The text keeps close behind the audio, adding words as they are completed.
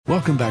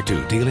Welcome back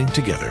to Dealing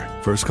Together.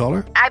 First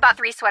caller? I bought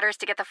 3 sweaters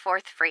to get the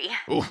 4th free.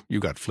 Oh, you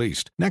got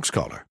fleeced. Next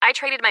caller? I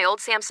traded my old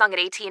Samsung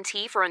at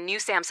AT&T for a new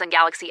Samsung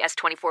Galaxy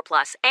S24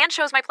 Plus and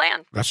chose my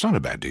plan. That's not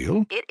a bad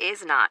deal. It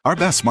is not. Our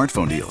best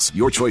smartphone deals.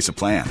 Your choice of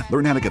plan.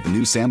 Learn how to get the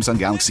new Samsung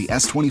Galaxy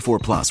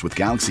S24 Plus with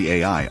Galaxy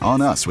AI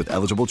on us with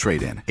eligible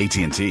trade-in.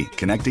 AT&T.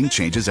 Connecting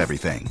changes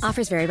everything.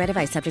 Offers vary by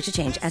device. Subject to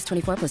change.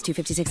 S24 plus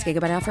 256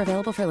 gigabyte offer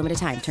available for a limited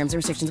time. Terms and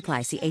restrictions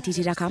apply. See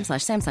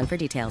att.com/Samsung for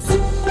details.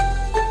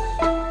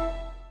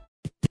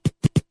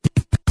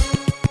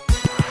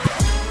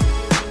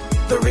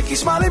 The Rickey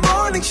Smiley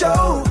Morning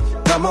Show,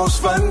 the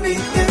most funny in the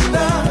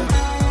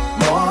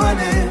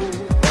morning.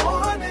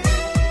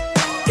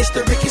 It's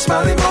the Rickey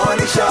Smiley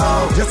Morning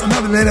Show. Just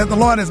another day that the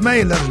Lord has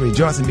made. Let us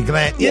rejoice and be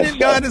glad in it.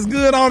 God is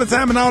good all the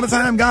time, and all the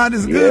time God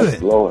is good.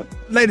 Yes, Lord.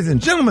 Ladies and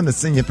gentlemen, the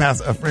senior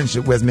pastor of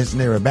Friendship West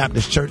Missionary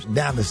Baptist Church,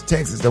 Dallas,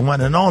 Texas, the one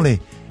and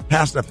only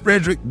Pastor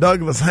Frederick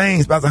Douglass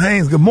Haynes. Pastor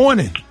Haynes, good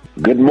morning.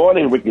 Good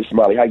morning, Rickey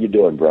Smiley. How you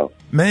doing, bro?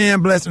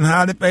 Man, blessed and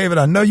highly favored.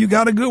 I know you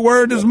got a good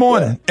word this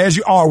morning, as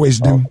you always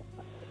do.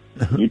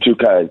 You too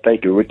kind.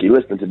 Thank you, Rickey.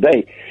 Listen,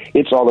 today,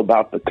 it's all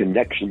about the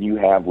connection you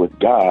have with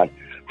God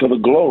for the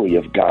glory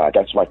of God.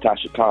 That's why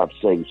Tasha Cobbs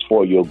sings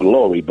For Your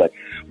Glory. But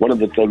one of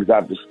the things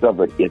I've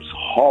discovered, it's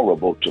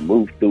horrible to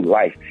move through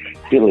life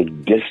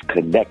feeling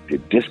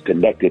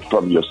disconnected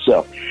from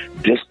yourself,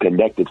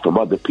 disconnected from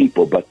other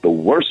people. But the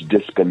worst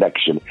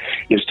disconnection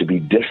is to be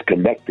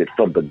disconnected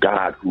from the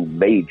God who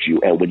made you.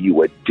 And when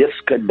you are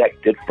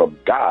disconnected from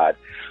God,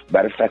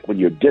 matter of fact, when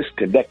you're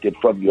disconnected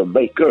from your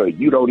maker,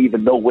 you don't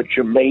even know what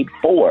you're made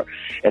for.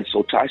 And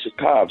so Tasha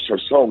Cobbs, her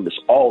song is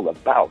all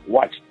about,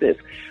 watch this,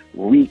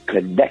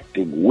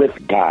 reconnecting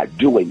with God,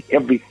 doing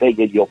everything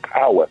in your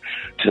power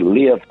to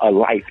live a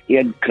life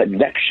in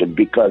connection,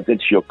 because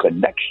it's your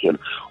connection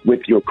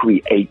with your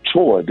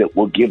Creator that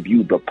will give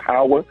you the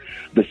power,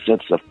 the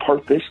sense of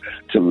purpose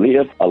to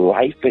live a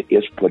life that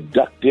is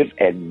productive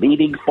and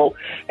meaningful.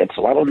 And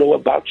so I don't know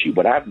about you,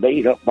 but I've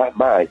made up my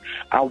mind.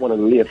 I want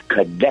to live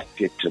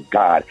connected to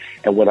God.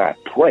 And when I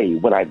pray,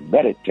 when I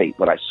meditate,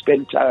 when I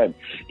spend time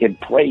in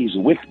praise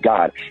with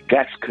God,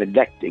 that's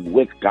connecting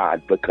with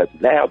God, because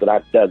now that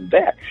I've done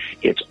that,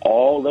 it's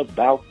all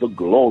about the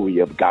glory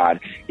of God.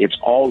 It's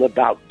all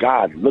about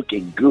God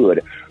looking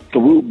good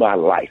through my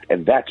life.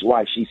 And that's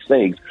why she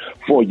sings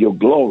For Your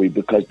Glory,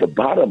 because the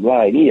bottom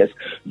line is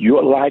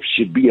your life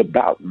should be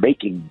about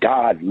making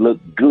God look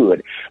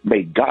good.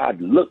 May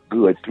God look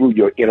good through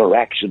your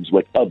interactions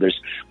with others.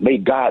 May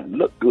God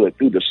look good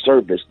through the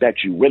service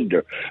that you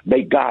render.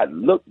 May God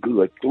look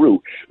good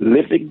through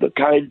living the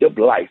kind of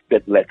life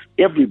that lets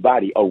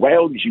everybody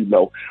around you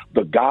know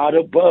the God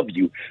above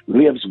you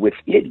lives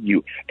within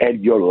you,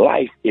 and your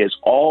life is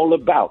all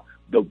about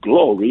the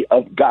glory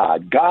of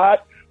God. God,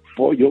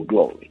 for your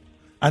glory.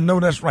 I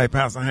know that's right,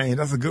 Pastor Haynes.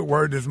 That's a good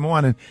word this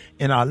morning.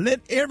 And I'll let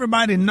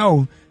everybody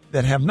know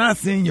that have not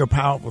seen your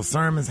powerful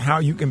sermons, how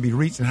you can be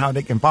reached and how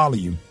they can follow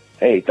you.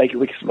 Hey, thank you,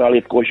 Rickey Smiley.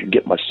 Of course, you can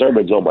get my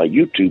sermons on my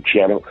YouTube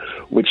channel,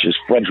 which is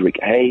Frederick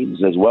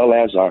Haynes, as well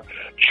as our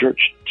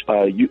church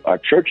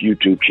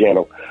YouTube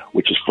channel,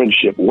 which is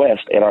Friendship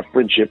West, and our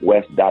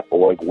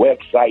friendshipwest.org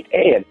website.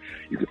 And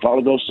you can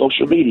follow me on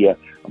social media.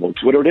 I'm on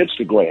Twitter and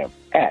Instagram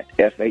at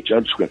FH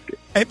Unscripted.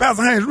 Hey,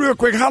 Pastor Haynes, real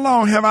quick, how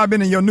long have I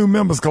been in your new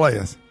members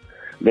class?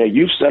 Man,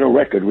 you've set a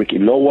record, Rickey.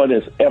 No one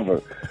has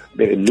ever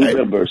been in new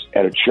members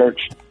at a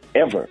church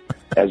ever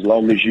as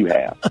long as you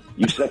have.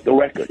 You set the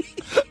record.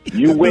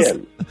 You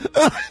win.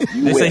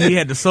 They say he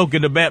had to soak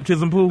in the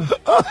baptism pool?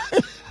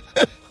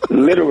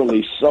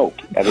 Literally soak.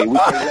 I mean, we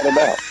can't let him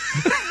out.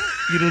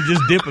 You didn't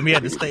just dip him. He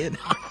had to stay in.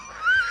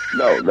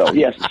 No,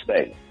 he has to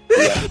stay.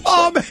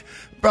 Oh, man.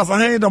 Pastor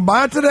Haynes, don't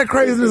buy into that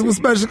craziness with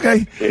Special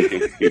K.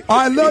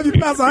 I love you,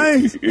 Pastor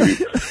Haynes.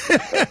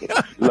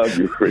 Love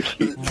you,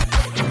 Rickey.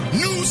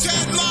 News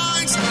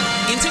headlines,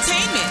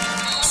 entertainment,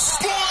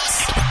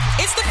 sports.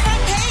 It's the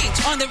front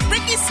page on the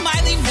Rickey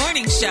Smiley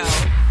Morning Show.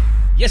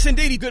 Yes,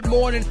 indeedy. Good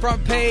morning,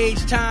 front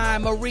page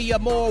time. Maria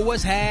Moore,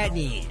 what's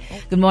happening?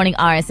 Good morning,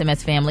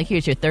 RSMS family.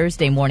 Here's your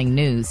Thursday morning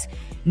news.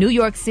 New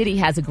York City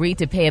has agreed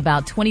to pay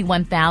about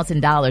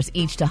 $21,000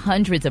 each to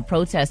hundreds of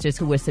protesters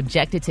who were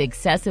subjected to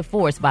excessive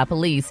force by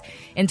police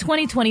in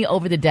 2020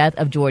 over the death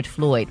of George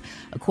Floyd.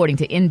 According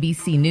to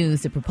NBC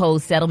News, the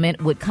proposed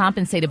settlement would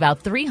compensate about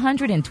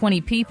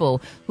 320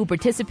 people who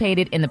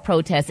participated in the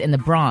protests in the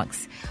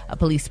Bronx. A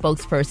police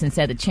spokesperson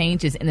said the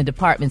changes in the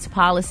department's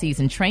policies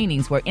and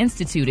trainings were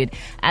instituted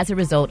as a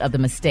result of the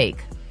mistake.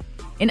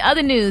 In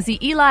other news, the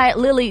Eli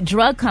Lilly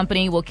Drug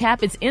Company will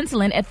cap its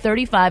insulin at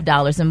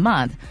 $35 a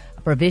month.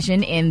 A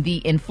provision in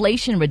the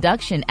Inflation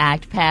Reduction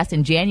Act passed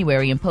in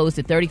January imposed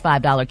a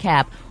 $35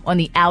 cap on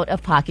the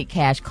out-of-pocket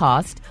cash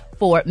cost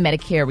for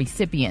Medicare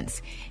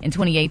recipients. In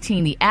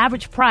 2018, the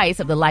average price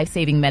of the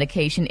life-saving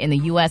medication in the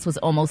U.S. was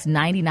almost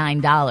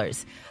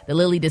 $99. The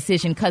Lilly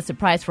decision cuts the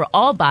price for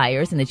all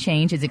buyers, and the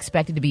change is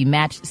expected to be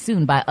matched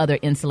soon by other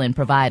insulin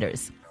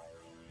providers.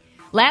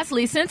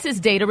 Lastly, census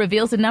data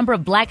reveals the number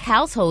of black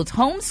households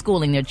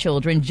homeschooling their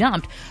children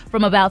jumped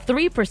from about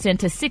 3%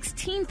 to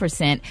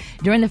 16%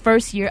 during the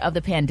first year of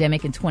the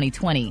pandemic in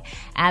 2020.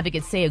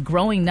 Advocates say a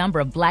growing number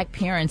of black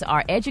parents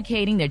are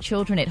educating their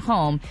children at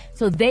home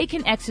so they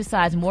can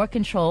exercise more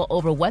control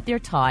over what they're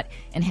taught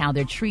and how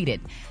they're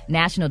treated.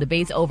 National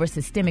debates over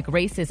systemic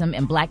racism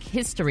and black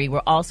history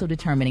were also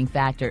determining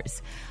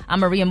factors.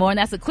 I'm Maria Moore, and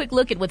that's a quick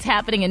look at what's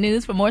happening in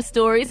news. For more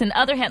stories and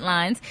other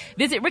headlines,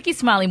 visit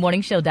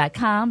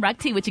RickeySmileyMorningShow.com. Rock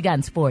T, what you got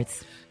in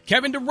sports?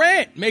 Kevin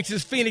Durant makes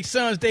his Phoenix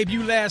Suns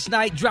debut last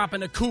night,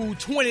 dropping a cool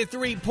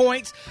 23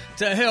 points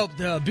to help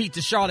beat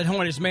the Charlotte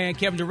Hornets, man.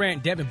 Kevin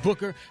Durant, Devin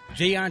Booker,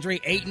 DeAndre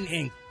Ayton,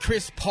 and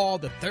Chris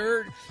Paul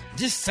III.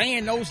 Just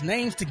saying those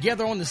names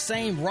together on the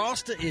same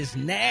roster is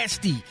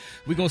nasty.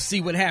 We're going to see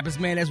what happens,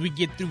 man, as we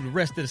get through the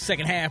rest of the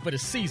second half of the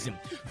season.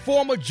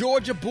 Former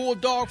Georgia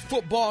Bulldog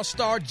football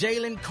star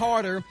Jalen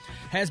Carter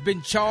has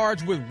been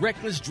charged with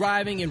reckless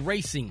driving and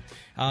racing.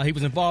 He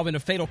was involved in a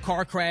fatal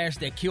car crash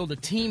that killed a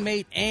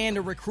teammate and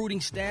a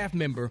recruiting staff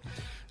member.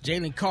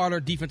 Jalen Carter,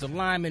 defensive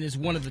lineman, is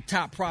one of the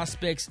top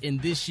prospects in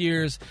this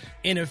year's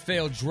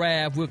NFL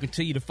draft. We'll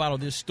continue to follow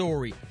this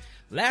story.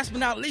 Last but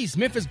not least,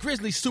 Memphis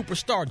Grizzlies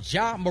superstar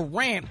Ja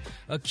Morant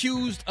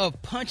accused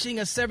of punching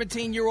a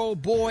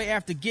 17-year-old boy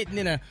after getting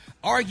in an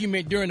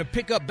argument during a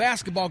pickup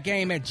basketball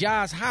game at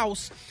Ja's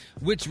house,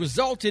 which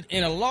resulted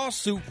in a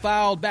lawsuit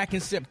filed back in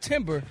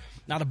September.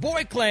 Now, the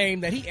boy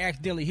claimed that he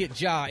accidentally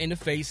hit Ja in the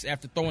face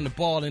after throwing the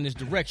ball in his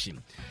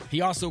direction. He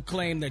also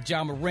claimed that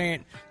Ja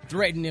Morant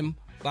threatened him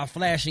by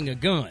flashing a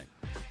gun.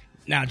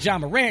 Now, Ja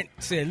Morant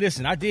said,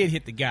 listen, I did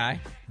hit the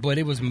guy, but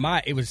it was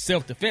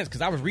self-defense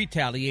because I was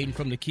retaliating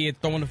from the kid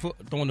throwing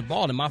the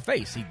ball in my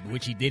face,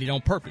 which he did it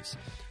on purpose.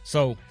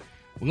 So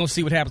we're going to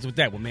see what happens with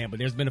that one, man. But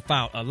there's been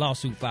a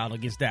lawsuit filed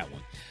against that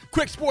one.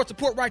 Quick sports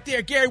report right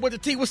there. Gary with the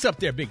T. What's up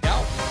there, big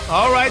dog?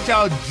 All right,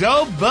 y'all.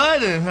 Joe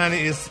Budden,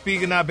 honey, is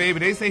speaking out, baby.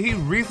 They say he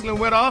recently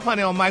went off,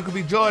 honey, on Michael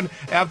B. Jordan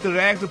after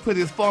the actor put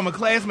his former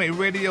classmate,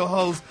 radio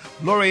host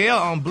L'Oreal,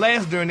 on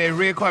blast during their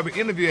red carpet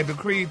interview at the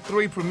Creed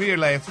 3 premiere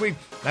last week.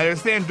 Now, they're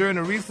saying during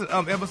a recent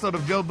episode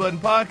of Joe Budden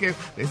podcast,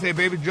 they say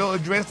baby Joe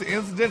addressed the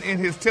incident in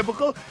his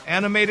typical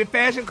animated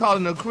fashion,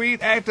 calling the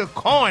Creed actor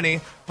corny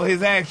for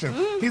his action.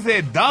 He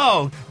said,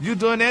 dog, you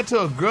doing that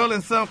to a girl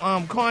in some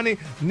corny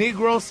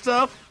Negro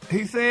stuff?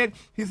 He said,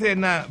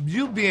 now,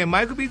 you being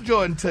Michael B.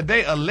 Jordan,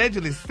 today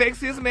allegedly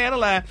sexiest man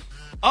alive,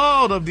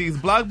 all of these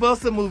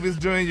blockbuster movies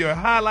during your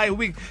highlight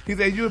week. He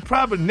said, you've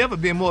probably never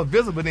been more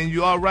visible than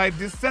you are right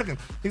this second.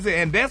 He said,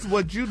 and that's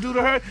what you do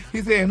to her?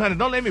 He said, honey,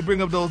 don't let me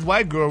bring up those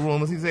white girl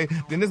rumors. He said,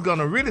 then it's going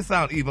to really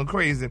sound even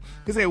crazy.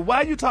 He said,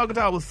 why are you talking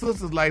to our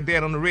sisters like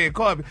that on the red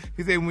carpet?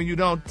 He said, when you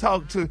don't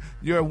talk to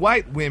your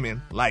white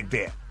women like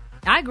that.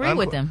 I agree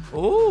with him.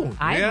 Oh,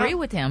 I agree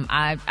with him.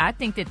 I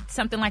think that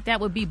something like that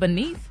would be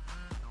beneath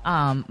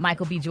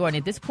Michael B. Jordan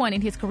at this point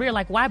in his career.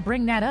 Like, why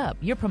bring that up?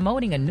 You're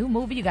promoting a new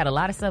movie. You got a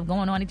lot of stuff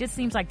going on. It just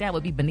seems like that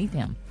would be beneath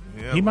him.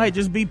 Yeah, he might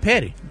just be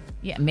petty.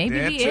 Yeah, maybe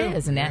that he too.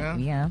 is. And that,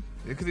 yeah.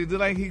 Because he looked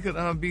like he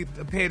could be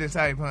a petty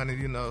type,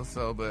 honey,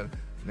 so, but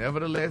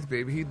nevertheless,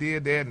 baby, he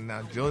did that. And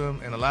now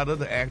Jordan and a lot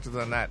of other actors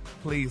are not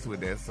pleased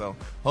with that. So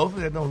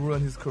hopefully that don't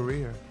ruin his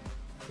career.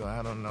 So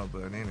I don't know,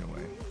 but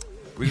anyway.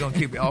 We're going to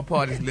keep all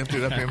parties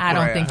lifted up in prayer. I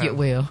don't think it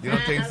will. You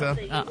don't think so?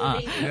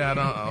 Yeah, I don't.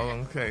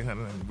 Oh, okay,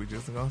 honey. We're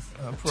just going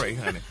to pray,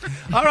 honey.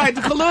 All right,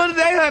 the color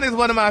today, honey, is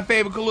one of my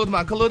favorite colors.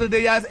 My color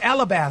today is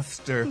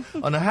alabaster.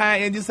 On the high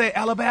end, you say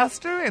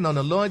alabaster, and on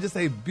the low end, you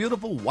say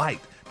beautiful white.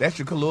 That's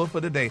your color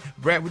for the day.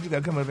 Brad, what you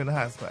got coming up in the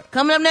hot spot?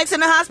 Coming up next in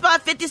the hot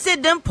spot, 50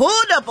 Cent done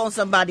pulled up on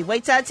somebody.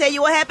 Wait till I tell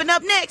you what happened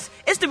up next.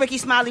 It's the Rickey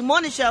Smiley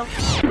Morning Show.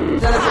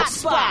 The hot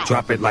spot.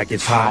 Drop it like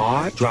it's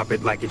hot. Drop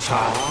it like it's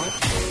hot.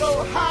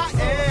 So hot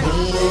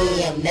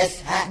and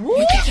that's hot.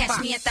 You can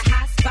catch me at the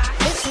hot spot.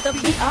 It's the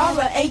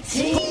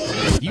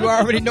PR18. You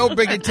already know,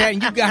 Big and Tat,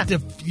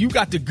 you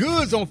got the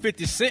goods on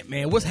 50 Cent,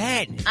 man. What's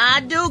happening?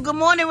 I do. Good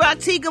morning, Rock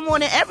T. Good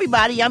morning,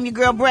 everybody. I'm your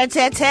girl, Brad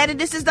Tat Tat, and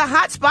this is the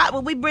hot spot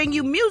where we bring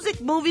you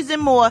music, movies,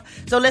 and more.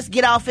 So let's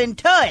get off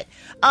into it.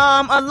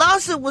 A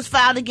lawsuit was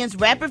filed against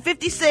rapper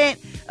 50 Cent,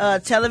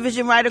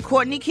 television writer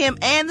Courtney Kim,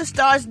 and the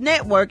Starz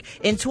Network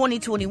in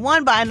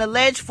 2021 by an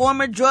alleged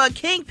former drug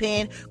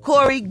kingpin,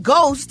 Corey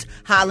Ghost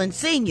Holland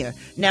Sr.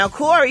 Now,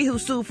 Corey, who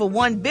sued for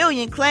 $1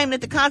 billion, claimed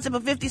that the concept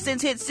of 50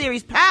 Cent's hit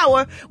series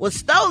Power was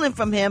stolen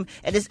from him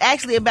and is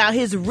actually about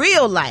his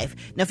real life.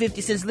 Now,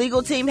 50 Cent's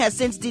legal team has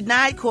since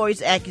denied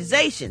Corey's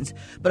accusations.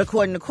 But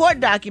according to court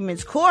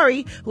documents,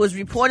 Corey, who is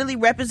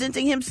reportedly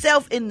representing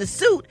himself in the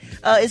suit,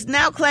 is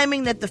now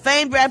claiming that the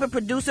famed rapper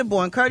producer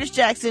born Curtis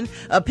Jackson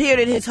appeared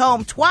at his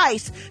home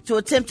twice to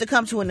attempt to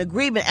come to an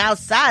agreement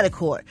outside of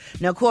court.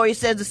 Now, Corey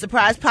says the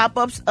surprise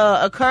pop-ups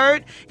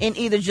occurred in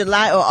either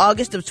July or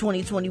August of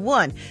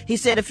 2021. He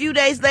said a few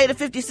days later,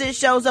 50 Cent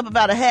shows up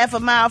about a half a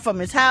mile from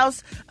his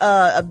house.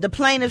 The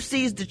plaintiff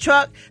sees the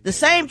truck, the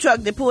same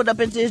truck that pulled up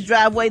into his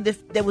driveway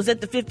that was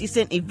at the 50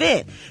 Cent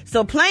event.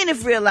 So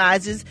plaintiff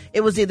realizes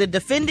it was either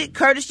defendant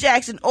Curtis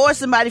Jackson or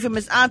somebody from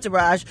his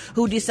entourage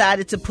who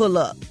decided to pull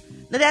up.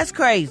 Now, that's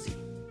crazy.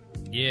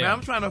 Yeah. Now,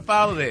 I'm trying to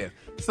follow that.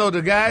 So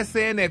the guy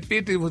saying that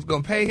 50 was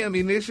going to pay him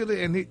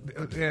initially, and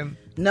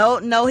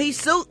No, he's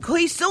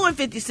suing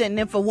 50 Cent and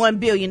them for $1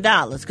 billion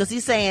because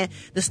he's saying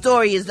the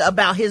story is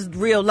about his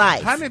real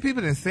life. How many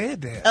people have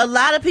said that? A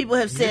lot of people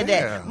have said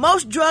Yeah. that.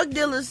 Most drug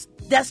dealers,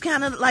 that's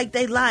kind of like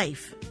their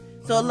life.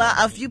 So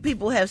a few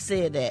people have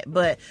said that,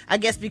 but I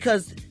guess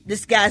because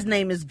this guy's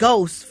name is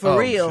Ghost for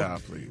real,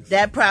 child, please.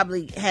 that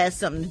probably has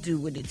something to do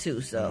with it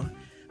too. So,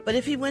 but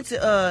if he went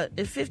to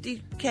if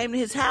 50 came to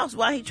his house,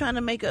 why he trying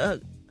to make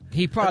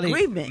He probably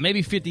agreement?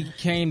 Maybe 50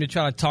 came to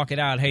try to talk it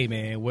out. Hey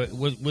man, what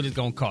it's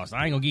gonna cost?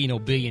 I ain't gonna give you no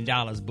 $1 billion,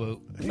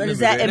 But is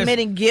that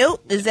admitting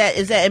guilt? Is that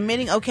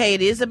admitting okay?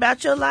 It is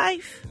about your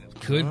life.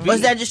 Could be. Or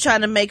is that just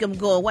trying to make him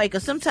go away?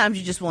 Because sometimes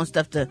you just want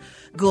stuff to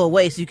go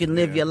away so you can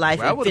live your life.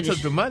 Well, I and would have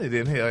finish. took the money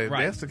then. Hell, if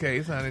that's the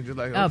case, honey, just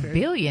like okay. $1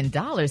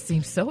 billion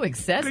seems so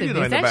excessive. You know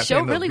Is ain't that nobody show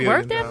paying no really $1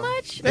 worth billion. that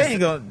much? They ain't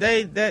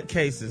gonna. That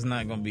case is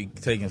not gonna be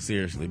taken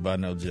seriously by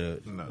no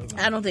judge. No.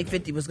 I don't think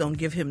 50 was going to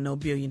give him no $1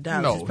 billion.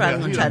 No, He's probably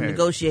going to try to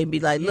negotiate and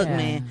be like, look, Yeah.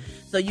 man,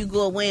 so you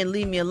go away and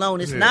leave me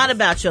alone. It's Yeah. not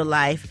about your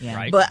life, Yeah.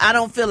 Right. but I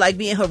don't feel like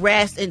being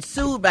harassed and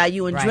sued by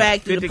you and Right.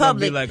 dragged through 50 the gonna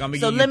be public. like, I'ma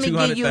so give let you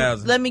me give you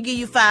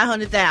 $200,000.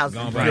 $500,000.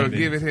 Gone Yo, back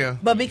give then. it here.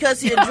 But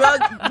because he a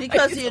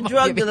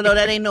drug dealer though,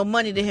 that ain't no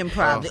money to him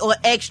probably, or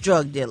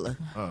ex-drug dealer.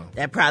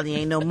 That probably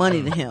ain't no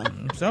money to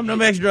him. Some of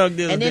them ex-drug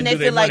dealers And then didn't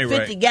they do feel their like money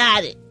 50 right.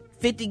 got it.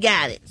 50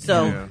 got it.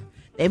 So Yeah.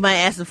 they might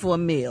ask him for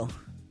 $1 million.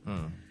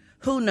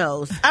 Who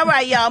knows? All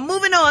right, y'all.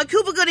 Moving on.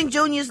 Cuba Gooding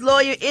Jr.'s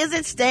lawyer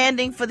isn't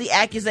standing for the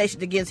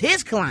accusation against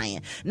his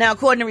client. Now,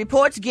 according to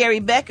reports,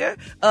 Gary Becker,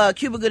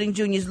 Cuba Gooding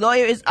Jr.'s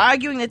lawyer, is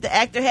arguing that the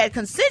actor had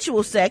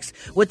consensual sex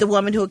with the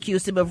woman who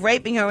accused him of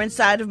raping her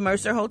inside of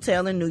Mercer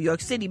Hotel in New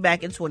York City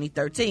back in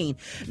 2013.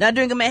 Now,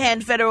 during a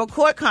Manhattan federal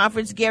court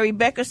conference, Gary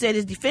Becker said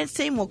his defense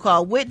team will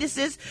call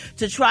witnesses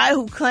to try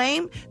who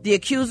claim the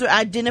accuser,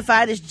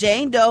 identified as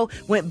Jane Doe,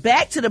 went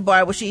back to the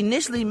bar where she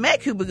initially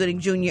met Cuba Gooding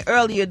Jr.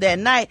 earlier that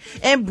night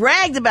and bragged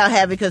about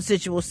having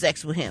consensual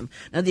sex with him.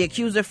 Now, the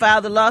accuser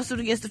filed a lawsuit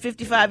against the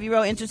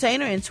 55-year-old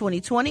entertainer in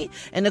 2020,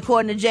 and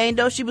according to Jane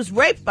Doe, she was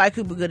raped by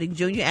Cuba Gooding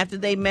Jr. after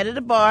they met at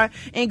a bar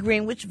in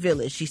Greenwich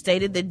Village. She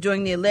stated that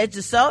during the alleged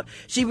assault,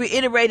 she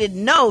reiterated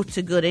no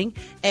to Gooding,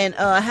 and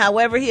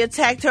however, he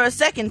attacked her a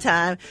second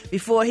time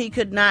before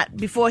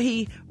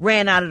he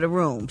ran out of the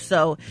room.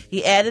 So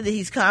he added that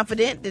he's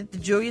confident that the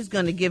jury is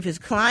going to give his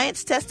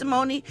client's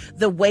testimony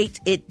the weight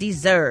it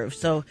deserves.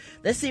 So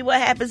let's see what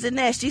happens in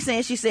that. She's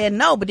saying she said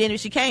no, but then if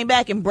she came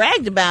back and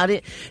bragged about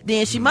it,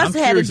 then she must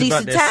have had a curious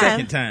about decent that time.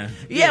 second time.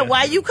 Yeah,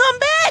 why you come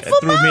back That for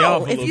threw me more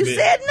off a if little you bit.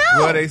 said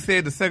no? Well, they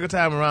said the second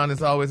time around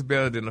is always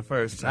better than the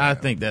first time. I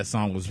think that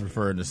song was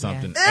referring to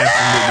something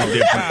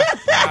absolutely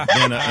different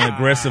than an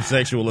aggressive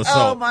sexual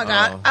assault. Oh my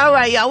God. All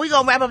right, y'all. We're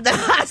going to wrap up the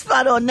hot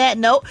spot on that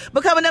note.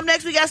 But coming up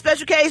next, we got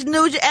special case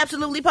news you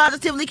absolutely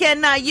positively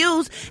cannot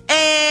use.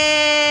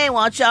 And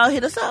why don't y'all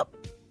hit us up?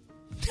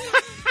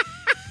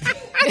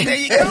 There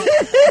you go.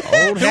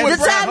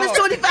 The time is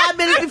 25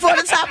 minutes before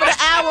the top of the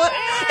hour.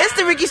 It's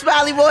the Rickey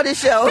Smiley Morning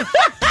Show.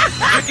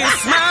 Rickey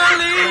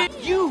Smiley,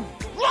 you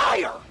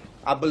liar!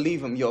 I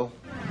believe him, yo.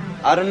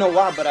 I don't know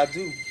why, but I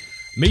do.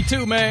 Me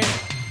too, man.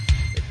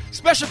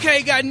 Special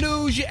K got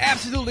news you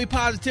absolutely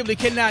positively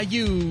cannot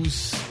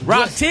use.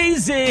 Rock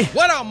Teasy.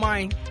 What up,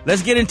 man?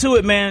 Let's get into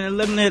it, man.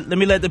 Let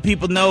me let the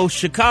people know.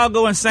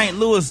 Chicago and St.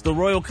 Louis, the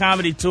Royal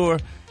Comedy Tour.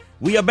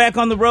 We are back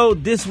on the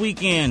road this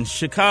weekend.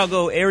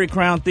 Chicago, Erie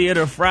Crown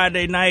Theater,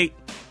 Friday night.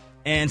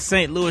 And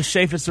St. Louis,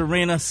 Chaffetz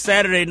Arena,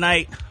 Saturday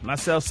night.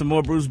 Myself, some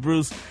more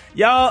Bruce.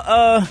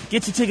 Y'all,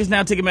 get your tickets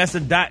now,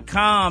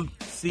 Ticketmaster.com.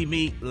 See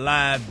me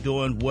live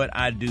doing what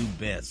I do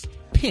best.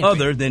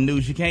 Other than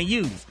news you can't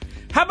use.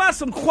 How about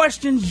some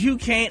questions you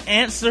can't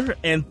answer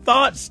and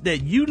thoughts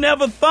that you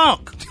never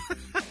thunk?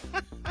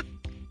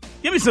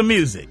 Give me some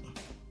music.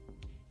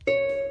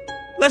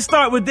 Let's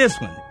start with this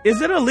one.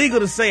 Is it illegal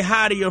to say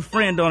hi to your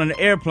friend on an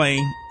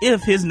airplane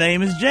if his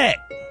name is Jack?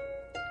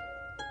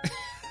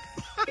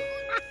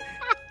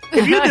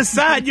 If you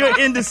decide you're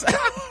indecisive,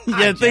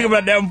 think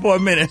about that one for a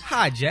minute.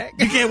 Hi, Jack.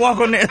 You can't walk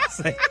on there and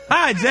say,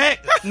 hi,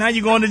 Jack. Now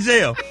you're going to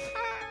jail.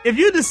 If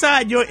you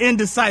decide you're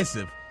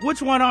indecisive,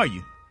 which one are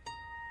you?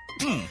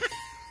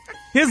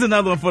 Here's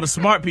another one for the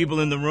smart people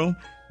in the room.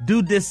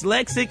 Do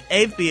dyslexic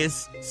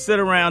atheists sit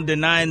around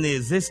denying the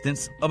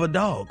existence of a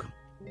dog?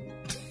 Wait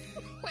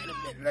a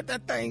minute. Let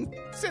that thing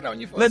sit on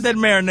you for Let that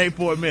marinate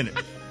for a minute.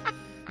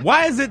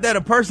 Why is it that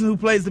a person who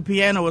plays the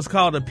piano is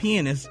called a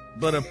pianist,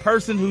 but a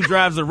person who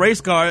drives a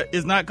race car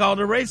is not called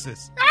a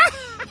racist?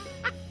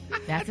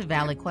 That's a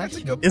valid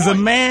question. Is a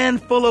man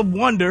full of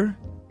wonder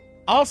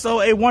also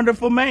a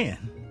wonderful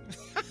man?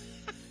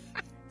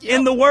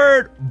 In the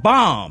word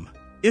bomb,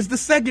 is the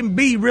second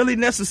B really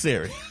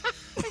necessary?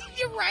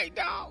 You're right,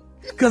 dog.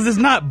 Because it's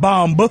not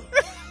bomb,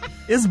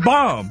 it's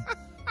bomb.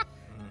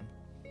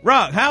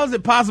 Rock, how is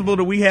it possible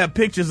that we have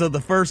pictures of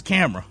the first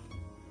camera?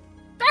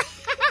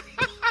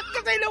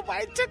 Because ain't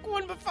nobody took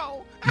one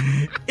before.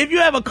 If you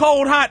have a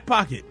cold, hot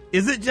pocket,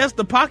 is it just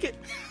a pocket?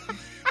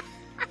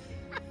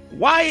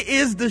 Why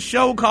is the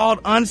show called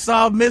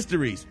Unsolved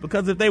Mysteries?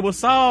 Because if they were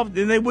solved,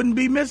 then they wouldn't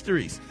be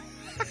mysteries.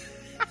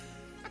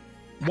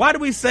 Why do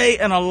we say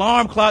an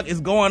alarm clock is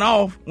going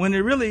off when it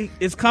really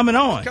is coming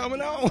on?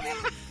 Coming on.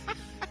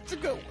 That's a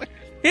good one.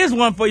 Here's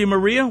one for you,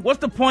 Maria. What's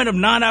the point of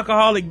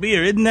non-alcoholic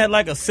beer? Isn't that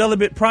like a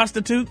celibate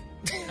prostitute?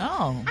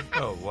 Oh.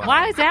 Oh, wow.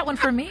 Why is that one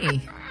for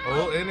me?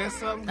 Oh, isn't that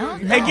something good? Oh,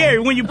 no. Hey, Gary,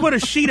 when you put a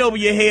sheet over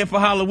your head for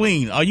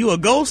Halloween, are you a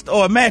ghost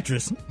or a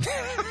mattress?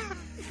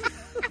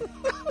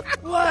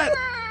 What?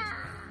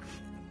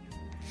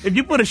 If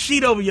you put a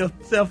sheet over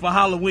yourself for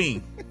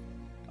Halloween,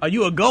 are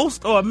you a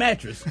ghost or a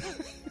mattress?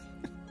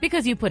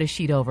 Because you put a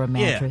sheet over a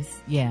mattress.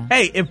 Yeah.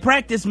 Hey, if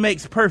practice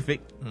makes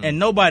perfect and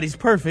nobody's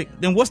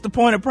perfect, then what's the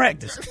point of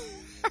practice?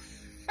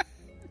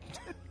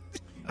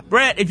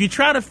 Brad, if you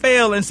try to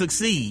fail and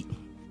succeed,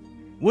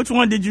 which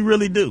one did you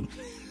really do?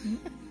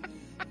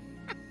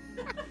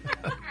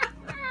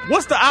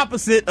 What's the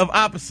opposite of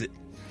opposite?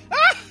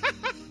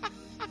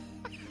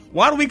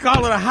 Why do we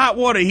call it a hot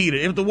water heater?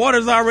 If the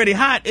water's already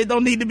hot, it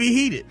don't need to be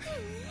heated.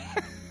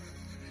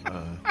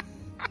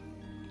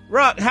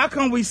 Rock, how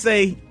come we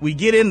say we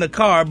get in the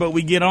car, but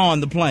we get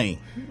on the plane?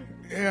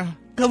 Yeah.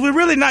 Because we're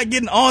really not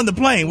getting on the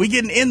plane. We're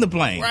getting in the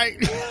plane. Right.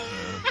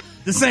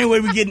 The same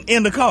way we're getting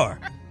in the car.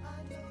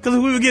 Because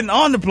if we were getting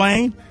on the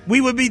plane,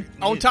 we would be...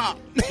 On top.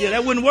 Yeah,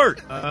 that wouldn't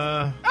work.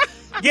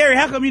 Gary,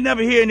 how come you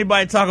never hear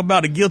anybody talk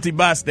about a guilty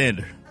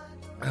bystander?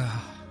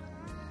 A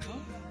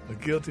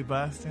guilty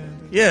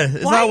bystander? Yeah,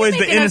 it's Why always are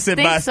you the innocent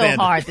making us think bystander.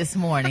 so hard this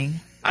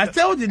morning? I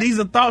told you, these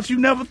are thoughts you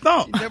never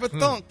thunk. Never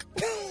thunk.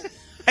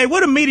 Hey,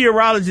 what do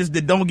meteorologists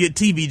that don't get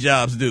TV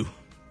jobs do?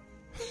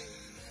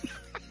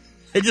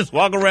 They just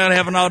walk around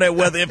having all that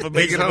weather They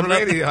information. get on the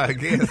radio, I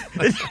guess.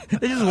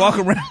 They just walk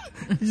around.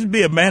 You just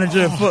be a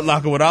manager at Foot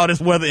Locker with all this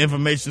weather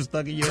information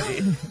stuck in your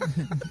head.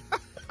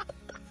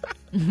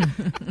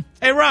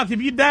 Hey, Rock,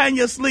 if you die in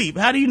your sleep,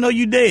 how do you know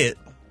you dead?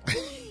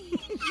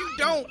 You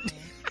don't.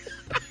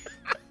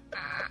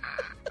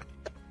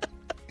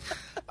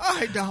 All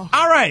right, dog.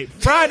 All right,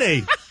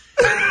 Friday.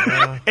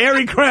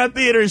 Erie Crown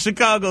Theater in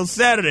Chicago,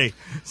 Saturday.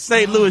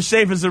 St. Louis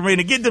Schaefer's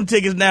Arena. Get them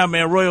tickets now,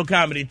 man. Royal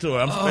Comedy Tour.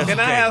 I'm Special Can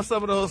K. I have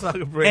some of those so I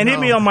can bring And hit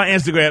me home? on my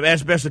Instagram at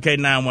Special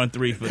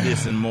K913 for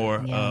this and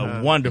more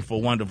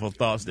wonderful, wonderful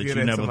thoughts that Get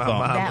you into never my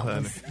thought. mouth.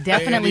 That was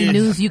definitely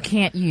news you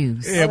can't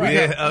use.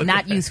 Yeah,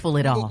 Not useful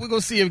at all. We're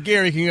going to see if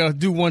Gary can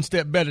do one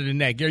step better than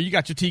that. Gary, you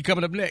got your tea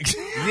coming up next.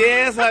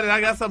 Yes, honey.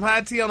 I got some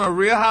hot tea on a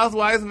Real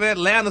Housewives of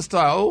Atlanta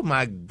star. Oh,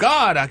 my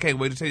God. I can't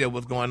wait to tell you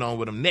what's going on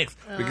with them next.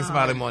 Rickey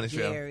Smiley Morning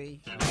Show.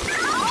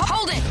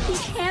 Hold it.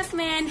 Half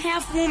man,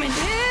 half woman.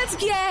 It's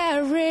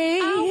Gary.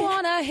 I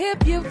wanna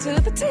hip you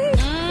to the teeth.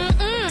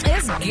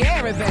 It's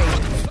Gary,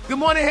 baby. Good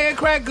morning, head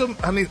crack. You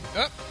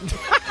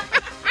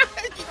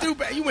too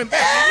bad. You went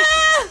back.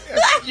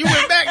 You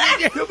went back.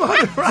 Good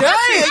morning, Rock.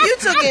 Damn, you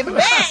took it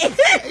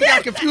back. He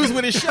got confused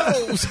with his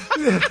shows.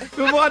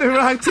 Good morning,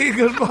 Rock T.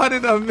 Good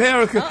morning,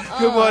 America.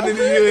 Good morning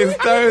to you.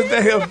 It's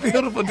Thursday, a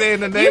beautiful day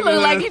in the You neighborhood.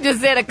 look like you just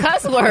said a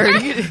cuss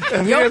word.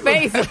 Your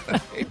face.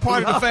 He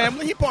part of the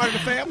family. He part of the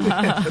family.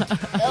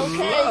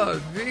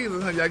 Oh,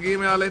 Jesus, honey. Y'all gave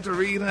me all that to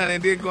read, honey,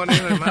 and then going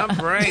in my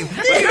brain.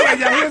 But anyway,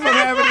 y'all, here's what's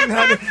happening,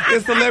 honey.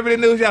 It's celebrity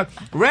news, y'all.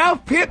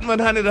 Ralph Pittman,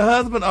 honey, the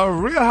husband of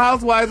Real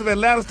Housewives of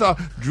Atlanta star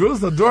Drew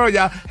Sidora,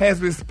 y'all, has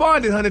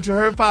responded, honey, to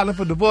her filing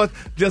for divorce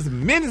just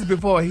minutes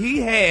before he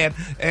had,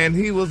 and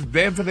he was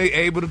definitely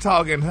able to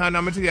talk. And, honey,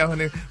 I'm going to tell y'all,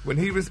 honey, when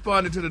he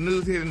responded to the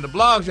news here in the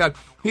blogs, y'all,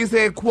 he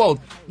said, quote,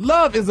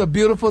 "Love is a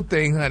beautiful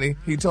thing, honey,"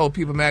 he told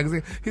People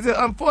magazine. He said,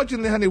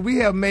 "Unfortunately, honey, we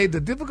have made the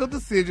difficult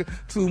decision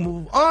to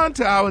move on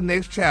to our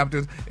next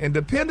chapters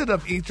independent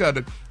of each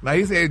other." Now,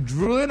 he said,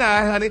 "Drew and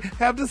I, honey,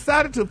 have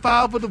decided to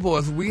file for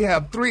divorce. We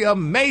have 3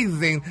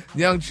 amazing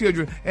young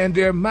children, and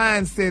their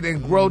mindset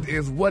and growth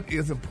is what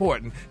is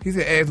important." He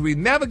said, "As we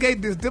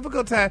navigate this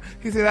difficult time,"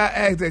 he said, "I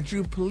ask that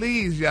you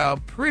please, y'all,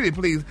 pretty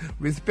please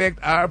respect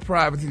our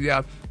privacy,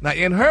 y'all." Now,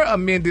 in her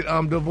amended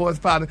divorce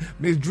filing,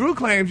 Ms. Drew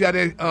claims, y'all,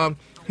 that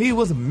he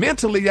was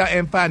mentally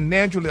and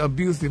financially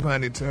abusive,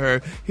 honey, to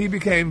her. He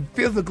became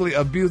physically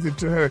abusive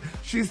to her.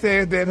 She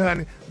said that,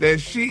 honey, that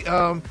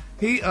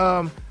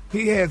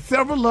he had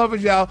several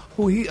lovers, y'all,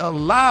 who he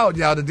allowed,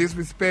 y'all, to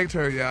disrespect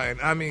her, y'all.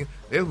 And, I mean,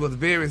 it was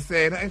very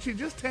sad. And she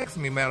just texted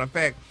me, matter of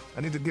fact.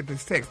 I need to get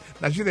this text.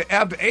 Now, she said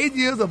after 8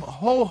 years of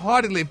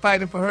wholeheartedly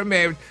fighting for her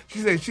marriage, she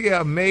said she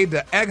had made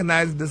the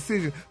agonizing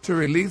decision to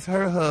release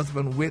her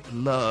husband with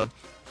love.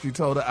 She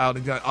told her out,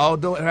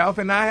 although Ralph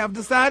and I have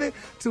decided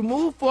to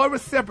move forward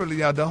separately,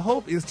 y'all, the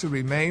hope is to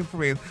remain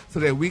friends so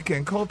that we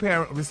can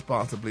co-parent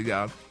responsibly,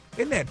 y'all.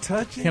 Isn't that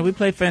touching? Can we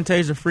play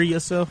Fantasia Free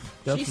Yourself?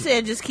 She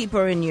said just keep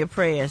her in your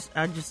prayers.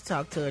 I just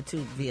talked to her,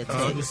 too, via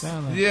text.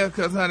 Yeah,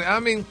 because, honey, I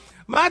mean,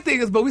 my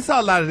thing is, but we saw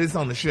a lot of this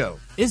on the show.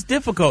 It's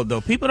difficult, though.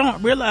 People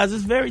don't realize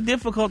it's very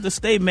difficult to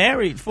stay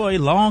married for a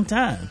long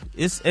time.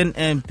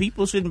 And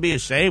people shouldn't be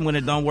ashamed when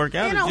it don't work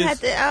out. You don't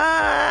It's just,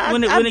 have to.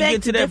 when it I beg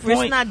get to that differ.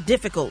 point, It's not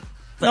difficult.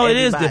 No, it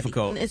is everybody.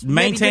 difficult. It's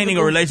maintaining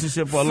a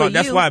relationship for a long.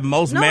 That's why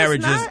most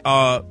marriages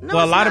are. No,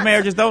 well, a lot of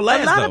marriages don't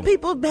last. A lot though. of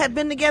people have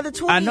been together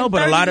 20 I know, but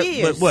 30 a lot of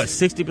years. but what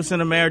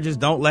 60% of marriages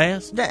don't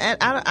last.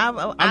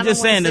 I'm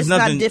just saying, there's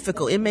nothing. It's not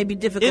difficult. It may be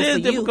difficult. It is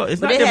for difficult. You,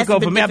 it's but not it hasn't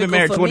difficult for been me. I've been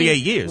married difficult for 28 me.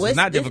 years. Well, It's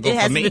not difficult for me. It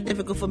hasn't been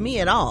difficult for me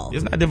at all.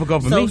 It's not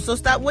difficult for me. So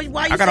stop. Why you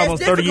I got say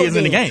almost it's 30 years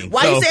in the then? game.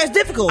 Why you say it's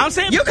difficult? I'm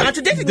saying you're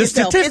contradicting the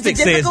yourself. statistics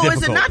Is it say it's difficult or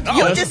is it difficult. not?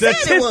 You The just said it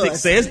statistics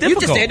was. say it's You just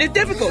difficult. said it's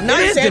difficult. Now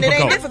It you is said it ain't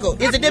difficult.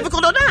 difficult. Is it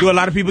difficult or not? Do a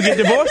lot of people get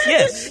divorced?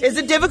 Yes. Is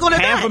it difficult or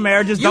not? Half of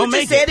marriages don't make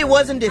it. You just said it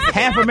wasn't difficult.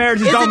 Half of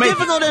marriages don't make it. Is it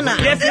difficult or not?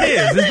 Yes, it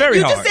is. It's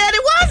very hard. You just said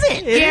it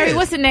wasn't. Gary,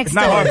 what's the next It's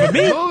not hard for me.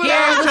 Gary,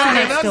 what's the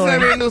next story?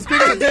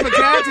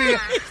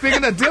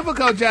 Speaking of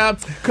difficult, y'all,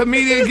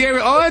 comedian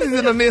Gary Owens is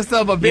in the midst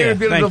of a very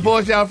bitter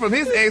divorce, y'all, from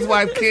his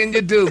ex-wife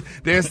Kenya Duke.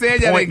 They're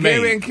saying that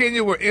Gary and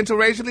Kenya were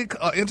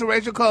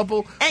interracial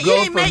couple, and goes you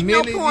ain't for make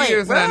many no point,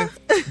 years, bruh.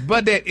 honey.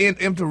 But that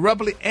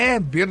interruptedly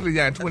and bitterly,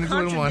 y'all, in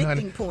 2021,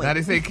 honey. Point. Now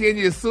they say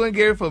Kenya is suing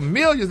Gary for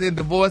millions in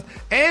divorce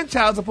and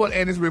child support,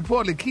 and is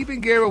reportedly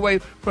keeping Gary away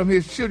from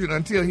his children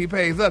until he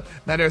pays up.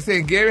 Now they're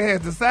saying Gary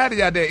has decided,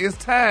 y'all, that it's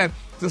time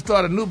to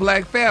start a new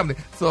black family.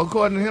 So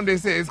according to him, they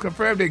say it's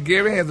confirmed that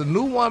Gary has a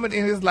new woman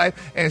in his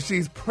life, and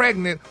she's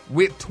pregnant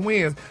with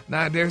twins.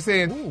 Now they're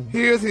saying,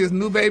 here's his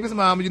new baby's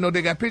mama. You know,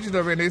 they got pictures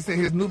of her, and they say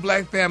his new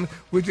black family,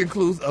 which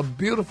includes a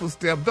beautiful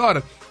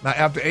stepdaughter. Now,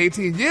 after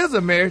 18 years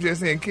of marriage, they're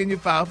saying Kenya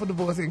filed for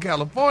divorce in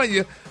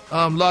California,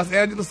 Los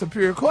Angeles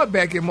Superior Court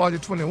back in March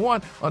of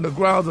 21 on the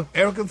grounds of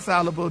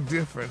irreconcilable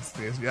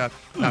differences. Y'all.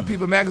 Now,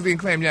 People magazine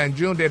claimed in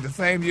June that the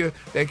same year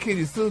that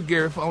Kenya sued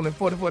Gary for only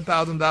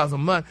 $44,000 a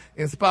month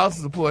in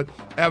spousal support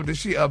after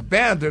she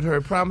abandoned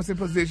her promising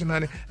position,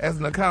 honey, as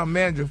an account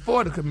manager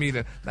for the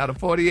comedian. Now, the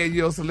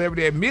 48-year-old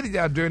celebrity admitted,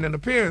 y'all, during an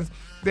appearance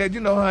that,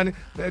 honey,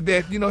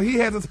 that he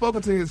hasn't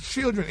spoken to his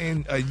children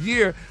in a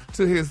year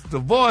to his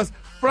divorce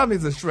from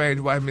his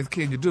estranged wife, Miss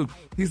Kenya Duke.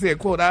 He said,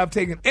 quote, I've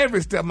taken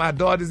every step. My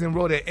daughter's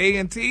enrolled at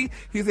A&T.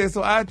 He said,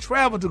 so I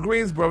traveled to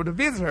Greensboro to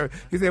visit her.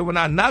 He said, when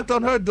I knocked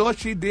on her door,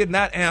 she did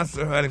not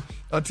answer, honey.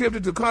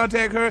 Attempted to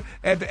contact her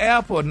at the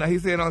airport. Now, he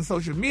said on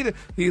social media,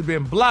 he's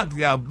been blocked,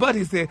 y'all. But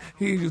he said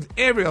he used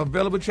every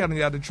available channel,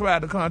 y'all, to try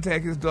to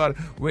contact his daughter.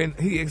 When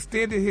he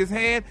extended his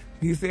hand,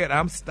 he said,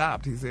 I'm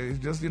stopped. He said, it's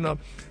just,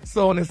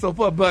 so on and so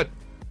forth. But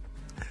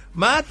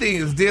my thing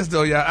is this,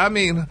 though, y'all. I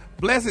mean,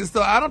 bless his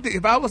soul. I don't think,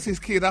 if I was his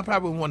kid, I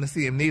probably wouldn't want to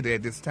see him neither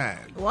at this time.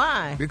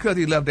 Why? Because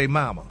he loved their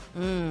mama.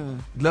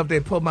 Loved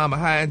their poor mama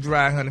high and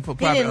dry, honey. For He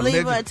probably didn't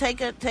leave her,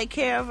 take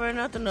care of her or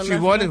nothing? She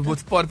wanted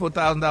was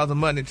 $44,000 a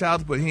month in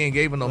child support. He ain't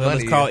gave her no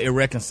money. It's called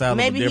irreconcilable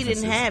Maybe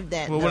differences. he didn't have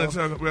that, Well, though. what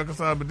does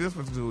irreconcilable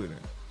difference do with it?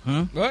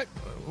 What?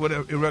 What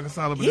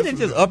irreconcilable He didn't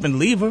difference just up and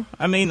leave her.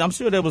 I mean, I'm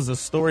sure there was a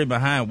story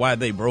behind why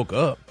they broke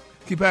up.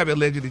 He probably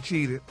allegedly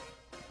cheated.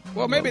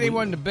 Well, maybe they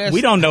weren't the best.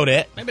 We don't know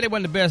that. Maybe they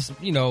weren't the best,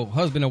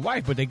 husband and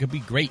wife, but they could be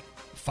great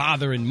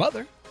father and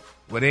mother.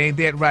 Well, they ain't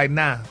that right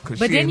now. But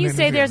didn't you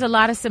say there's a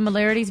lot of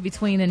similarities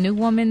between the new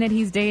woman that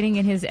he's dating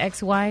and his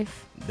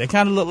ex-wife? They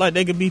kind of look like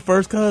they could be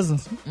first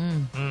cousins.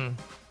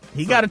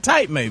 He got a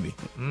type, maybe.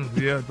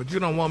 Yeah, but you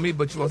don't want me,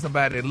 but you want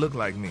somebody that look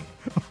like me.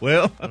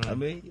 Well, I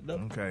mean,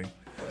 Okay.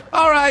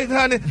 All right,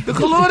 honey. The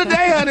color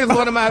today, honey, is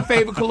one of my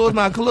favorite colors.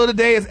 My color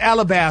today is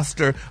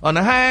alabaster. On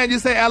the high end, you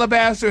say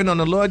alabaster, and on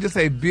the low, you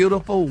say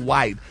beautiful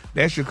white.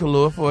 That's your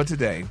color for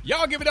today.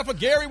 Y'all give it up for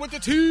Gary with the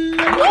T. We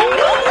got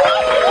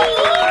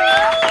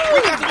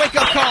the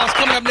wake-up calls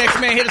coming up next,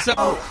 man. Hit us up.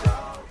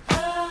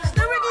 It's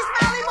the Rickey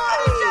Smiley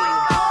Morning Show.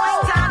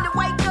 It's time to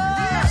wake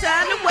up.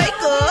 Time to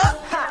wake up.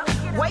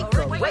 Wake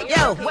up. Wake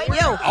up.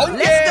 Yo, Oh,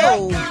 let's yeah. go.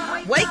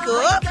 Wake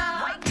up.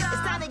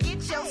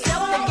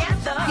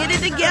 Get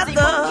it together.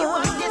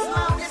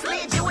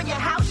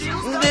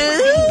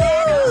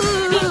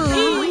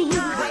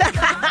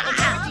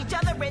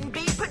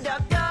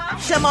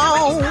 Come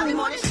on.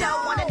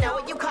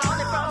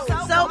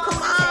 So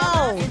come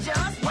on.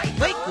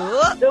 Wake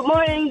up. Good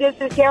morning. This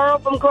is Carol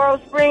from Coral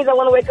Springs. I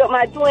want to wake up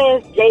my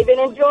twins,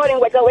 Javen and Jordan.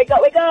 Wake up, wake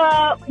up, wake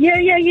up.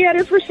 Yeah.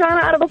 This is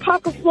Rashana out of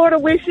Apopka, Florida,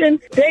 wishing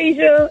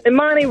Deja,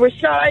 Imani,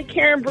 Rashad,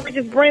 Karen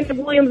Bridges, Brandon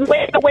Williams,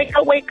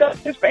 wake up,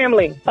 his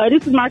family.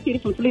 This is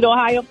Marquita from Toledo,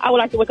 Ohio. I would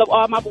like to wake up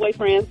all my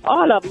boyfriends,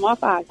 all of them, all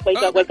five. Wake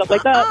up, wake up,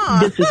 wake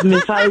up. This is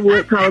Miss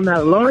Hollywood calling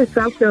out of Lawrence,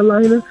 South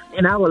Carolina,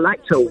 and I would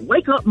like to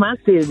wake up my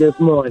city this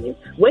morning.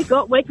 Wake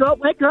up, wake up,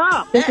 wake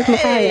up. This is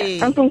Messiah.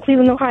 I'm from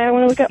Cleveland, Ohio. I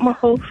want to wake up my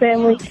whole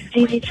family.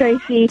 Gigi,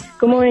 Tracy,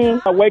 good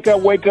morning. Wake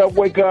up, wake up,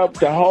 wake up.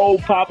 The whole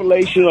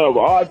population of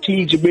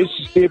RTG,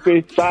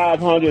 Mississippi,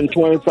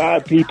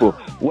 525 people.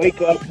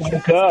 Wake up,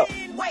 wake up.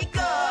 Wake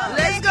up.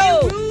 Let's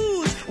go.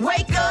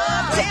 Wake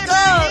up. Wake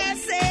up.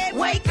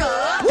 Wake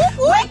up.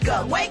 Wake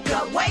up. Wake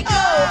up. Wake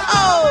up.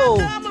 Oh.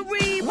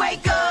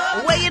 Wake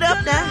up. Wake it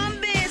up now.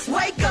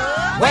 Wake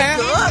up. Wake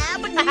up.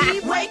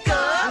 Wake up. Wake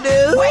up.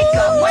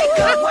 Wake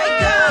up.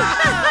 Wake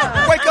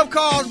up. Wake up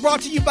calls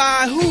brought to you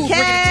by who?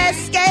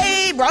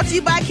 Cascade, brought to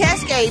you by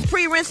Cascade.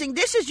 Pre-rinsing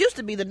dishes used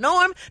to be the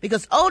norm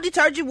because old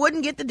detergent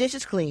wouldn't get the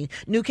dishes clean.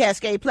 New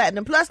Cascade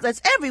Platinum Plus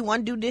lets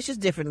everyone do dishes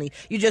differently.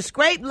 You just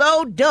scrape,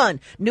 load, done.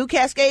 New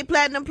Cascade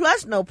Platinum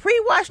Plus, no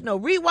pre-wash, no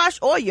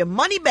rewash, or your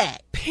money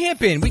back.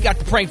 Pimpin'. We got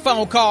the prank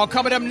phone call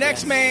coming up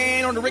next,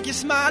 man, on the Rickey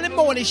Smiley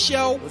Morning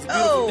Show.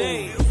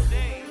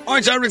 All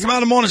right, y'all, Rickey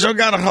Smiley Morning Show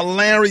got a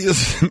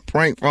hilarious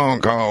prank phone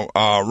call.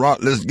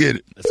 Rod, let's get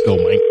it. Let's go,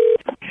 Mike.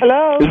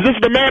 Hello? Is this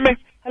the mammy?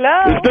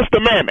 Hello? Is this the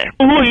mammy?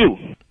 Who are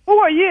you? Who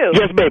are you?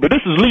 Yes, baby.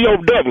 This is Leo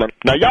Devlin.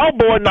 Now, y'all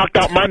boy knocked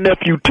out my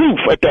nephew,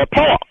 Tooth, at that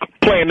park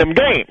playing them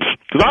games.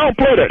 Because I don't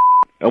play that.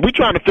 And we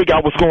trying to figure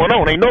out what's going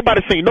on. Ain't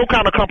nobody seen no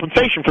kind of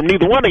compensation from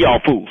neither one of y'all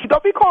fools.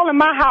 Don't be calling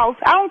my house.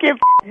 I don't give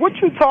what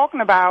you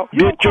talking about.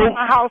 You don't call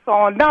my house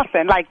on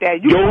nothing like that.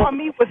 You call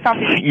me with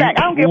something respect.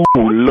 I don't give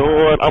Oh,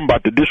 Lord, I'm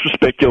about to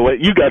disrespect your...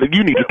 You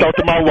need to talk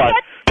to my wife.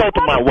 Talk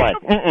to my wife.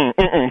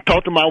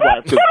 Talk to my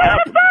wife.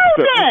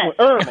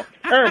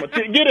 Irma,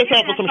 get us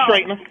out for some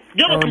straightening.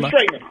 Give us some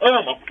straightening.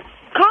 Irma.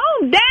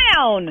 Calm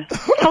down.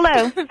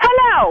 Hello.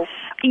 Hello.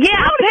 Yeah,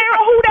 I don't hear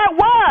who that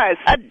was.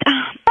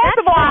 First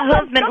of all, my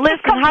husband.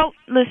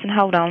 Listen,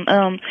 hold on.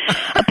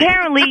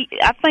 Apparently,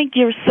 I think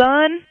your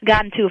son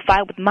got into a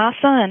fight with my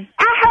son.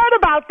 I heard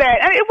about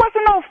that. And it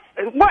wasn't no...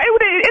 Well,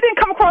 it didn't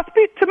come across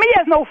to me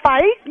as no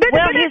fight.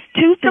 Well, his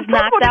tooth is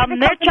knocked out,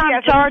 and they're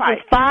trying to charge us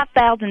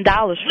 $5,000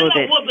 for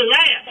this.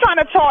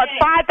 Trying to charge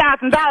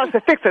 $5,000 to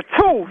fix a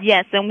tooth.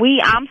 Yes, and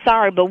I'm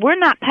sorry, but we're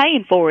not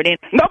paying for it.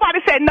 Nobody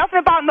said nothing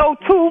about no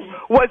tooth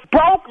was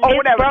broke or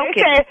whatever. Broken.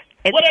 They said,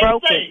 it's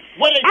broken.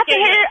 I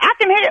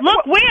can hear.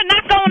 Look, we're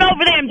not going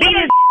over there and beat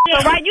his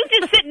all right? You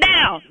just sit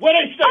down. What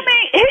they say? I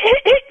mean,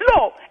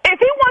 look, if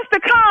he wants to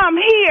come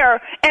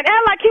here and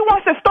act like he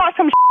wants to start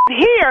some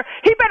here,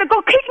 he better go.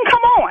 He can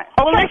come on.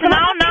 Well, listen,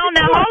 now, hold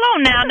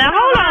on now.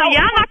 Hold on.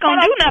 Y'all not going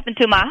to do nothing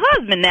to my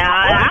husband now.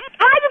 How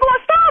you going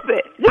to stop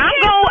it?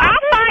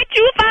 I'll fight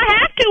you if I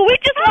have to. We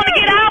just want to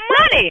get our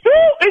money.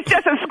 You is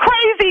just as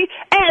crazy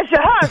as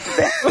your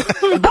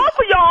husband. Both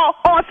of y'all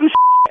on some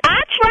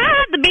I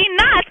tried to be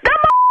nice.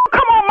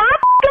 Come on my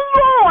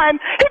lawn.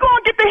 He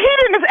gonna get the heat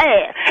in his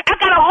ass. I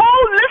got a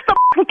whole list of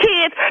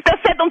kids that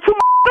said them two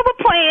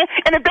were playing,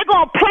 and if they're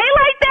gonna play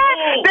like that,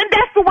 then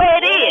that's the way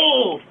it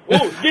is.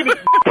 Put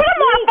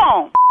him on the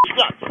phone.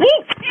 Put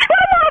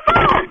him on the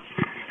phone.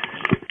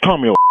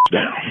 Calm your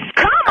down.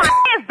 Calm my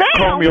ass down.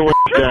 Calm your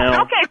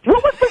down. Okay, what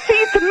was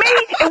perceived to me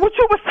and what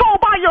you was told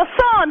by your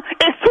son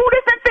is two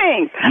different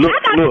things. I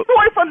got the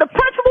story from the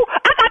principal,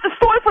 I got the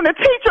story from the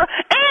teacher,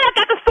 and I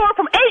got the story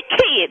from 8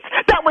 kids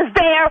that was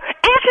there,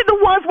 actually the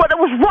ones that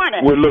was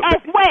running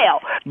as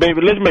well.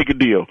 Baby, let's make a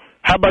deal.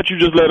 How about you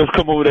just let us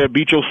come over there,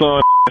 beat your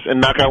son and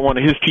knock out one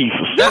of his teeth?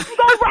 You can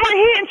go right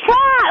ahead and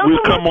try.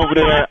 We'll come over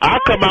there. I'll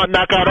come out and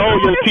knock out all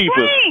your teeth.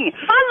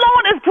 My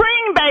lawn is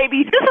green,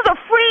 baby. This is a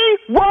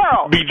free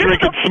world. Be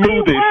drinking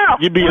smoothies.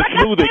 You be a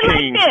smoothie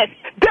king.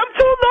 Them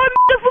two little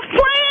niggas was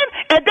playing,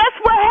 and that's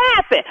what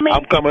happened.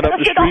 I'm coming up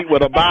the street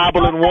with a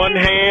Bible in one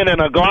hand and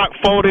a Glock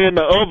 40 in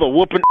the other,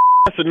 whooping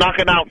ass and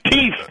knocking out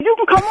teeth. You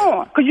can come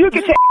on, because you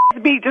get your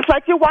ass beat just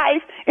like your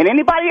wife and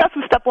anybody else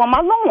who step on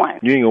my lawn.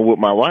 You ain't gonna whoop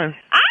my wife.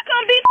 I'm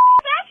gonna be.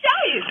 I'll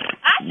show you.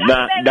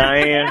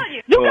 Diane.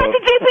 You got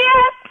your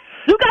GPS?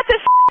 You got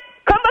this?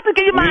 Come up to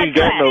give you my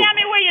address. Tell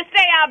me where you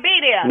stay. I'll be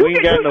there. We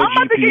ain't got no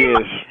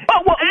GPS.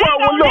 Well,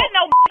 look. Let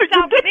no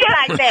talk to me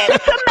like that.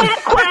 Get your mad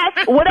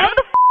crack, whatever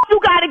the you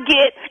gotta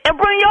get, and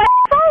bring your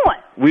ass on.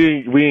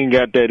 We ain't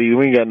got that either.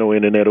 We ain't got no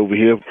internet over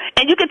here.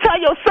 And you can tell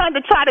your son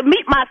to try to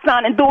meet my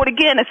son and do it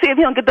again and see if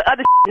he don't get the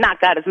other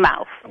knocked out his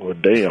mouth. Well,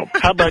 damn.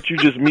 How about you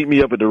just meet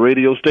me up at the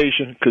radio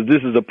station? Because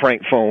this is a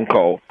prank phone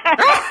call.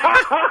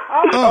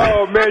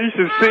 Oh, man, you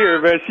should see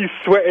her, man. She's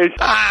sweating.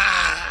 All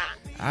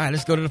right,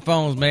 let's go to the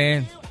phones,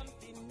 man.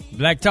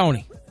 Black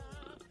Tony.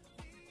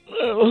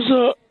 What's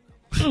up?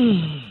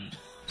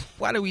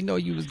 Why did we know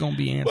you was going to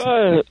be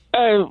answering?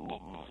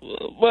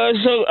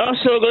 I'm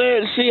so glad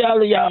to see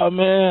all of y'all,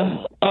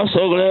 man. I'm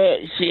so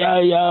glad to see all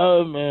of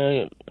y'all,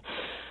 man.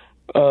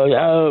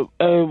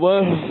 Hey,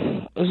 boy,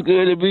 it's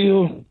good to be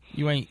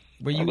here.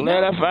 I'm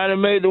glad I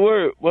finally made the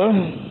work,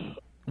 boy.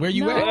 Where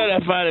you at? I'm glad I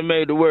finally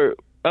made the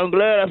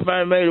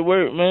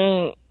work.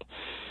 Man.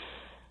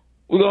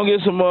 We're gonna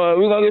get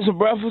some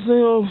breakfast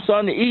in,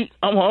 something to eat.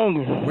 I'm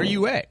hungry. Where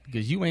you at?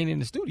 Because you ain't in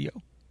the studio.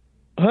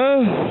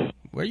 Huh?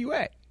 Where you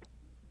at?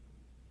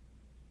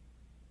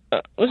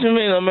 What you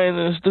mean I'm in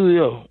the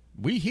studio?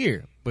 We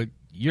here, but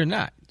you're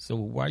not. So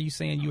why are you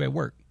saying you at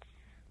work?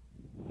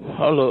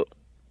 Hold up.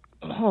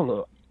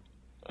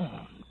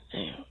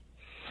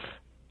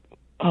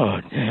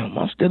 Oh, damn.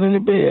 I'm still in the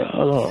bed.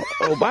 Hold on.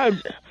 Oh, bye.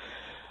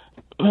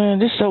 Man,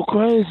 this is so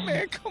crazy.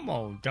 Man, come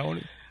on,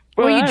 Tony.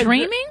 Were you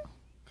dreaming?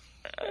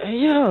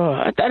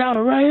 Yeah, I thought I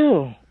was right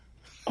here.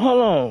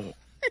 Hold on.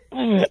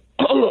 Man,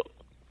 hold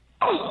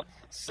up.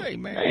 Say,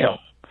 man.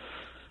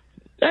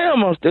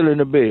 Damn, I'm still in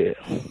the bed.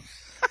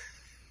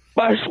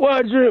 By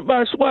swear, I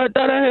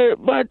thought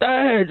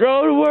I had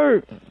drove to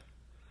work.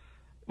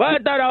 But I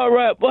thought I was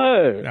right,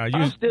 boy. Nah,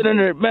 I'm still in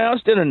the man. I'm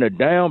still in the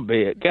damn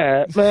bed,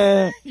 God,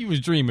 man. You was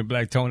dreaming,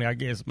 Black Tony, I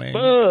guess, man.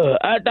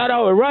 I thought I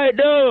was right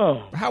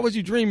there. How was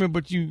you dreaming,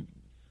 but you...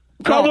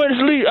 I went to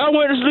sleep. I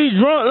went to sleep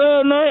drunk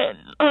last night.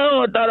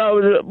 I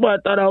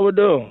thought I was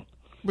there.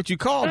 But you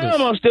called us.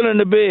 I'm still in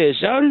the bed,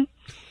 shawty.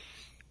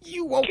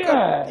 You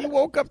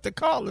woke up to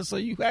call us, so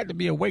you had to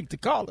be awake to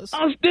call us.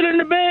 I'm still in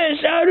the bed,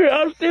 shawty.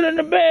 I'm still in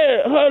the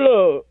bed.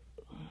 Hello.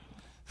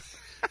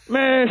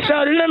 Man,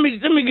 shawty, let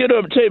me get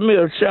up and take me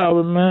a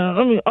shower,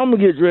 man. I'm gonna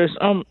get dressed.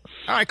 All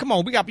right, come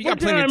on. We got plenty of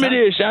time. What time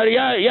it is, shawty?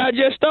 Y'all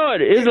just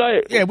started. It's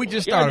like we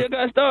just started. Y'all just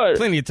got started.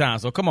 Plenty of time,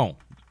 so come on.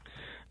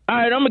 All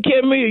right, I'm gonna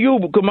carry me a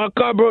Uber because my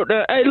car broke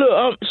down. Hey,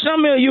 look,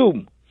 send me a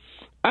Uber.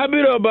 I'll be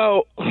there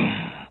about.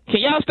 Can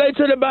y'all stay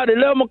till about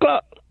 11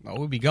 o'clock? Oh,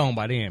 we'll be gone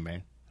by then,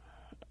 man.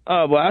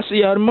 Oh, well, I'll see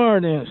y'all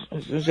tomorrow then.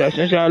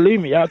 Since y'all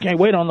leave me, y'all can't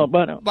wait on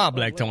nobody. Bye,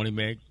 Black Tony,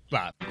 man.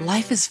 Bye.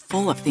 Life is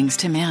full of things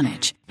to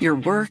manage. Your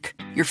work,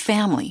 your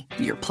family,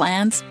 your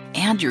plans,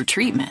 and your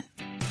treatment.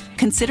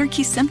 Consider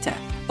Kesimpta,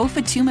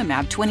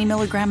 ofatumumab 20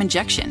 milligram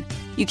injection.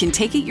 You can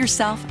take it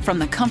yourself from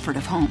the comfort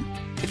of home.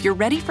 If you're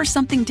ready for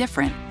something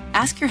different,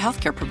 ask your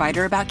healthcare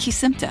provider about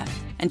Kesimpta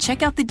and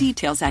check out the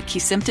details at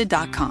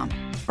Kesimpta.com.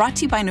 Brought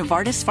to you by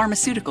Novartis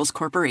Pharmaceuticals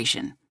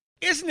Corporation.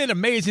 Isn't it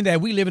amazing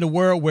that we live in a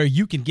world where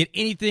you can get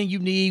anything you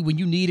need when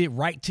you need it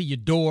right to your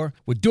door?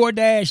 With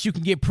DoorDash, you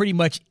can get pretty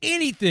much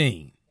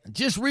anything.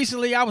 Just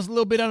recently, I was a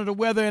little bit under the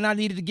weather and I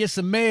needed to get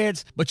some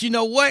meds. But you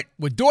know what?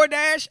 With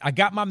DoorDash, I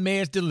got my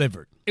meds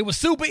delivered. It was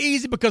super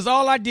easy because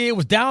all I did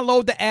was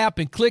download the app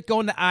and click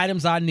on the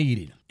items I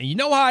needed. And you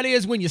know how it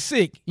is when you're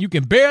sick. You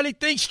can barely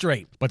think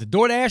straight. But the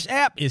DoorDash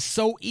app is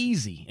so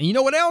easy. And you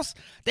know what else?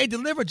 They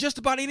deliver just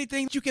about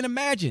anything you can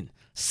imagine.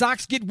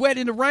 Socks get wet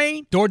in the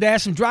rain?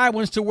 DoorDash some dry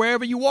ones to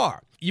wherever you are.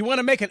 You want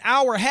to make an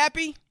hour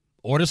happy?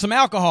 Order some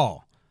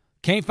alcohol.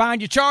 Can't find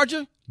your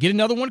charger? Get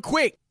another one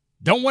quick.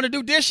 Don't want to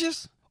do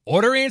dishes?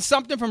 Order in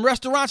something from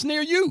restaurants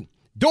near you.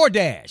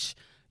 DoorDash.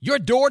 Your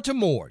door to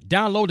more.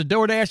 Download the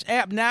DoorDash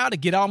app now to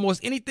get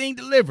almost anything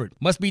delivered.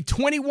 Must be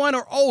 21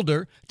 or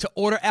older to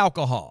order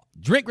alcohol.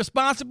 Drink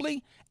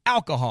responsibly.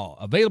 Alcohol.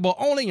 Available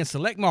only in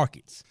select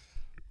markets.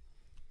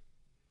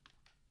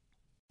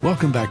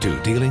 Welcome back to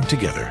Dealing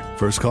Together.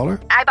 First caller?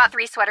 I bought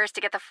 3 sweaters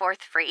to get the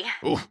 4th free.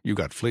 Oh, you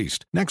got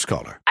fleeced. Next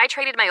caller. I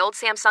traded my old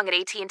Samsung at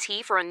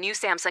AT&T for a new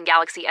Samsung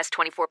Galaxy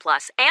S24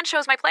 Plus and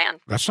chose my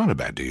plan. That's not a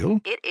bad deal.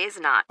 It is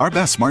not. Our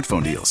best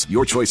smartphone deals.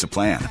 Your choice of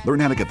plan.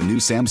 Learn how to get the new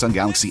Samsung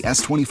Galaxy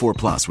S24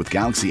 Plus with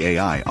Galaxy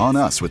AI on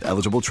us with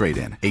eligible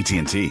trade-in.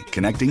 AT&T.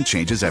 Connecting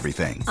changes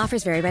everything.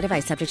 Offers vary by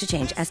device. Subject to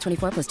change.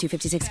 S24 plus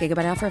 256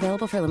 gigabyte offer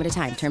available for a limited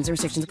time. Terms and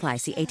restrictions apply.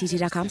 See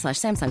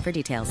att.com/Samsung for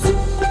details.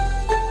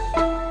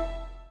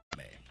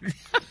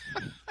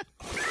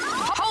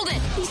 Hold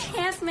it! He's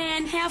half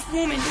man, half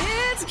woman.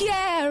 It's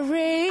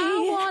Gary.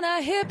 I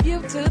wanna hip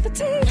you to the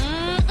teeth.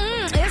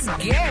 It's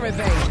Gary,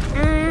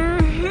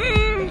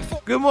 baby.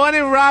 Good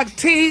morning, Rock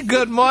T.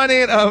 Good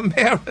morning,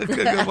 America.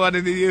 Good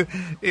morning to you.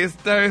 It's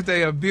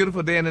Thursday, a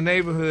beautiful day in the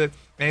neighborhood.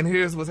 And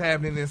here's what's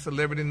happening in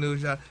celebrity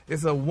news, y'all.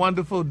 It's a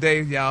wonderful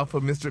day, y'all, for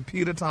Mr.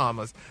 Peter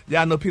Thomas.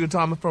 Y'all know Peter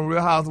Thomas from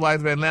Real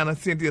Housewives of Atlanta,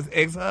 Cynthia's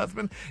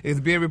ex-husband. It's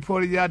being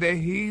reported, y'all, that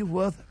he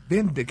was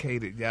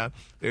vindicated, y'all.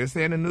 They're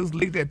saying in the news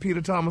leak that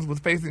Peter Thomas was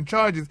facing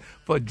charges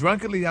for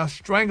drunkenly out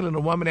strangling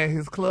a woman at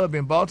his club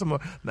in Baltimore.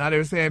 Now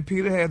they're saying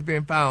Peter has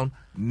been found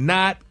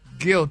not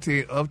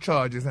guilty of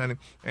charges, honey.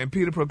 And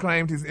Peter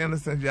proclaimed his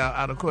innocence, y'all,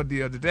 out of court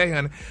the other day,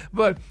 honey.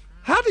 But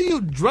how do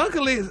you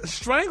drunkenly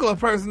strangle a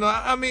person?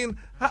 I mean,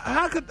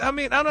 how could, I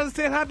don't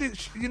understand. How did,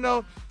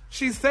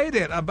 she say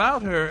that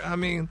about her?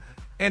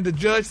 And the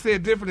judge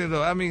said differently,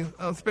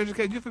 though. Special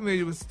case, you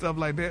familiar with stuff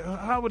like that.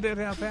 How would that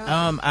have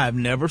happened? I've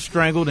never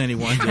strangled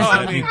anyone. Just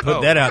let me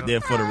put that out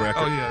there for the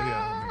record. Oh,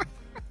 yeah.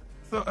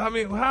 So,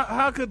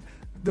 how could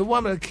the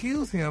woman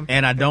accuse him?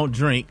 And I don't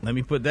drink. Let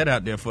me put that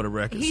out there for the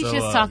record. He's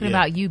just talking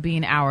about you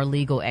being our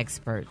legal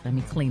expert. Let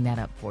me clean that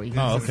up for you.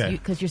 Oh, okay.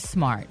 Because you're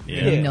smart.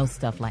 Yeah. You know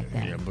stuff like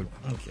that. Yeah, but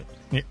okay.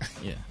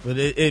 Yeah. But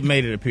it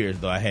made it appear as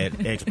though I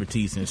had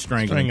expertise in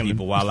strangling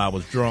people while I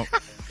was drunk.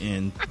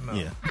 And,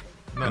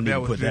 I need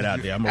to put that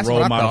out there. I'm a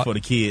role model for the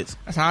kids.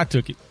 That's how I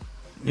took it.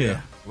 Yeah.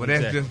 Well,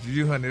 that's just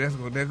you, honey.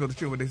 That goes to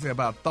show what they say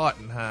about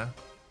thoughting, huh?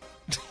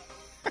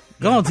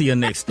 Go on to your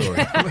next story.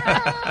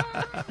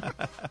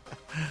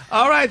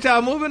 All right,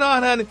 y'all. Moving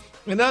on, honey.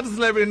 In other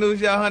celebrity news,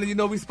 y'all, honey,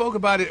 we spoke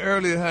about it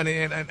earlier, honey,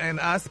 and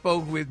I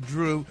spoke with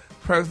Drew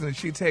personally.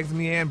 She texted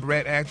me and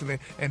Brett, actually,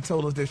 and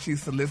told us that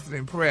she's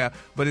soliciting prayer.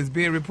 But it's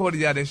being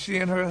reported, y'all, that she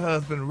and her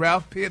husband,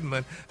 Ralph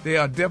Pittman, they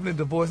are definitely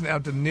divorcing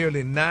after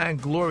nearly 9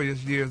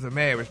 glorious years of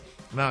marriage.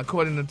 Now,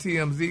 according to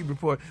TMZ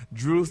report,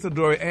 Drew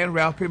Sidora and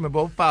Ralph Pittman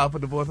both filed for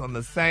divorce on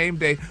the same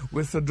day,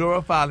 with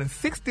Sidora filing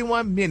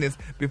 61 minutes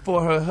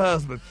before her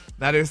husband.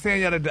 Now, they're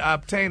saying that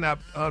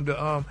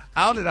the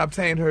outlet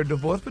obtained her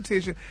divorce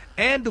petition,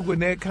 and the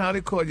Gwinnett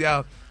County Court,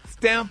 y'all,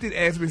 stamped it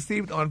as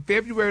received on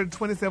February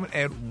 27th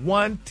at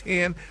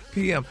 1:10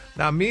 p.m.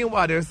 Now,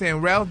 meanwhile, they're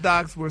saying Ralph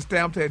docs were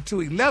stamped at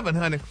 2:11,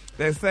 honey,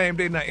 that same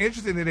day. Now,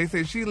 interestingly, they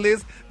say she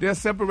lists their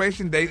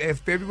separation date as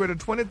February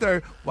the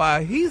 23rd,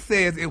 while he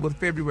says it was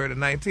February the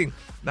 19th.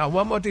 Now,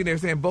 one more thing, they're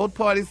saying both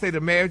parties say the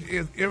marriage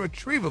is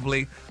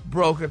irretrievably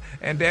broken,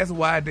 and that's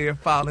why they're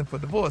filing for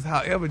divorce.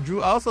 However,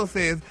 Drew also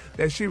says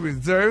that she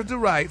reserves the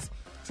rights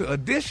to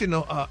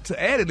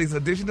add at least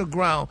additional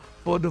ground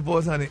for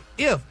divorce, honey,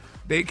 if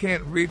they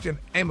can't reach an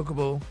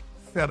amicable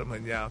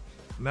settlement, y'all.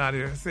 Now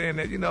they're saying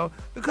that,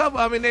 the couple,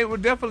 I mean, they were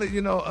definitely,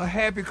 a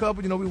happy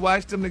couple. We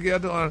watched them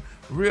together on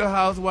Real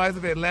Housewives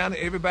of Atlanta.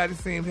 Everybody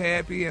seemed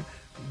happy and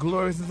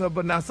glorious and stuff.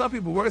 But now some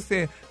people were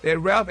saying that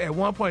Ralph at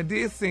one point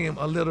did seem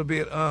a little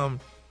bit,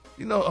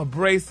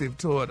 abrasive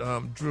toward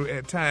Drew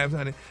at times,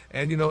 honey.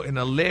 And, and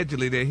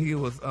allegedly that he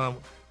was,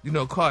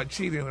 caught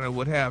cheating or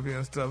what have you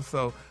and stuff.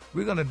 So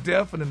we're going to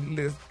definitely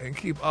list and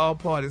keep all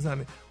parties,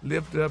 honey,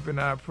 lifted up in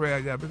our prayer,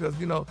 y'all. Because,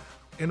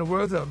 in the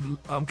words of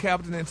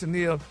Captain and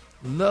Tennille,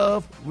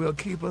 love will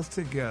keep us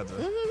together.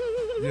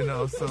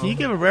 So. Can you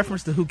give a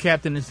reference to who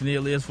Captain and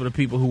Tennille is for the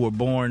people who were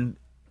born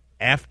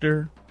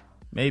after,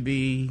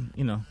 maybe,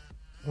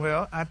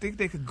 Well, I think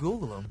they could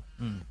Google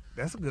them.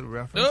 That's a good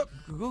reference.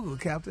 Google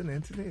Captain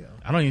and Tennille.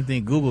 I don't even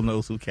think Google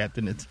knows who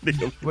Captain and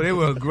Tennille. Well, they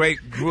were a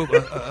great group.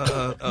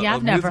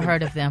 I've never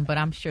heard of them, but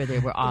I'm sure they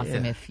were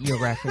awesome if you're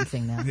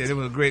referencing them. Yeah, they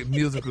were a great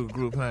musical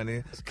group,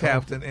 honey.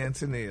 Captain and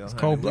Tennille. It's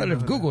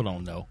cold-blooded if Google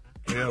don't know.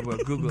 Yeah,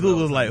 but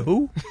Google's like,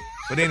 who?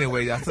 But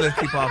anyway, y'all, so let's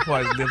keep our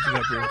parties lifted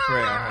up in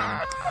prayer,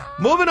 honey.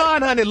 Moving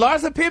on, honey,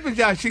 Larsa Pippen,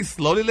 y'all, she's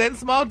slowly letting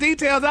small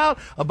details out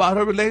about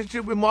her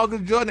relationship with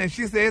Marcus Jordan, and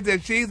she says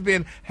that she's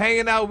been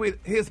hanging out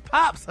with his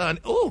pops, honey.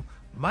 Ooh,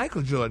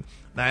 Michael Jordan.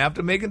 Now,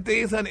 after making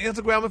things, honey,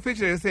 Instagram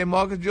official, they say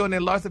Marcus Jordan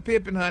and Larsa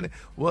Pippen, honey,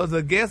 was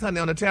a guest, honey,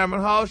 on the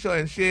Tamron Hall show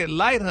and shed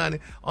light, honey,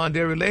 on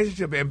their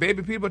relationship. And,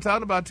 baby, people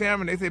talking about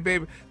Tamron. They say,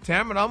 baby,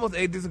 Tamron almost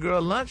ate this girl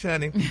lunch,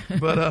 honey.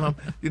 But,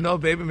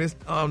 baby, Miss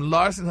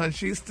Larson, honey,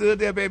 she stood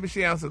there, baby.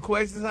 She answered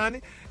questions,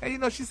 honey.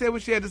 And, she said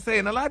what she had to say.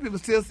 And a lot of people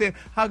still saying,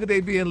 how could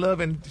they be in love?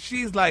 And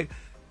she's like,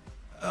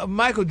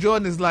 Michael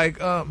Jordan is like,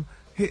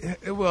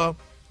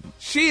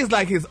 she's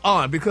like his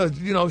aunt because,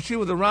 she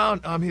was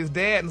around his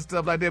dad and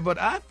stuff like that. But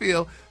I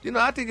feel,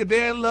 I think if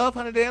they're in love,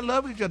 honey, they're in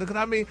love with each other.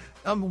 Because, I mean,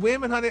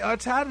 women, honey, are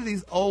tired of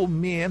these old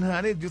men,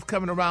 honey, just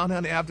coming around,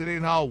 honey, after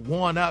they're all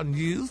worn out and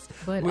used.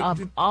 But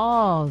of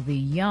all the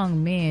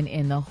young men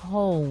in the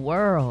whole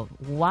world,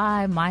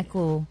 why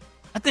Michael...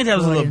 I think that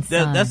was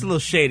that's a little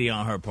shady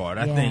on her part.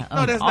 I think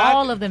that's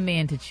all of the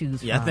men to choose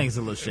from. Yeah, I think it's a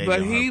little shady.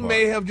 But on he her part.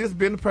 may have just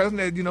been the person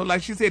that,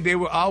 like she said, they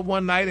were out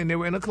one night and they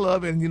were in a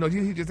club and,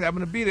 he just happened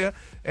to be there.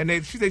 And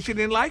she said she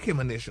didn't like him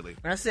initially.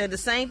 I said the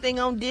same thing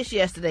on Dish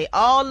yesterday.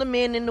 All the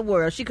men in the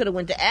world. She could have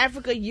went to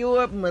Africa,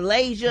 Europe,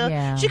 Malaysia.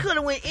 Yeah. She could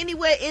have went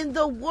anywhere in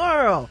the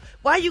world.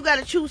 Why you got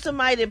to choose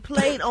somebody that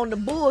played on the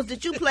Bulls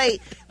that you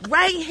played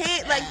right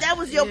hand? Like that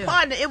was your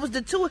partner. It was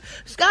the two.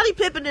 Scottie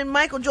Pippen and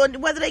Michael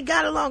Jordan, whether they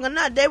got along or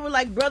not, they were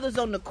like brothers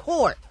on the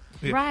court.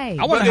 Yeah. Right.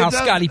 I wonder how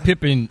Scottie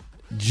Pippen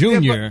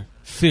Jr.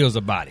 feels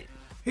about it.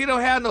 He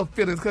don't have no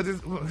feelings because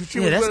she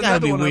was that's with gotta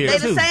another be one. weird They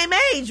too. the same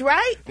age,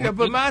 right? Yeah,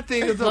 but my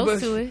thing is,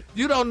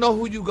 you don't know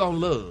who you gonna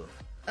love.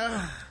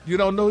 You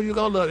don't know who you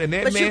gonna love, and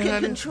that but man, you can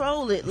honey,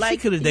 control it. Like she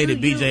could have dated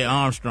B.J.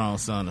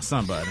 Armstrong's son or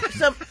somebody.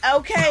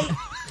 Okay.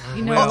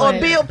 Or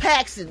Bill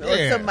Paxton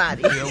or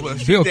somebody. Yeah, well,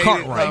 Bill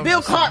Cartwright.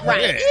 Bill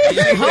Cartwright.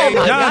 Oh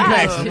my John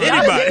Paxton.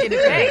 Anybody.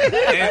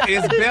 And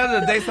it's better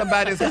to date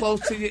somebody that's close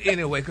to you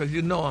anyway, because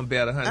you know him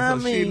better,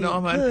 honey. She know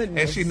him, honey,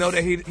 and she know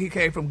that he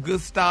came from good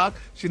stock.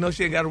 She know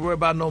she ain't got to worry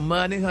about no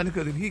money, honey,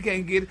 because if he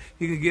can't get it,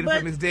 he can get it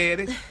from his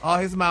daddy or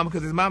his mama,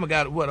 because his mama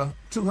got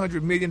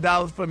 $200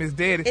 million from his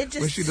daddy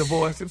when she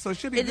divorced him. So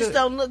she'll be good. It just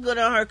don't look good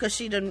on her because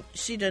she done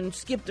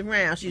skipped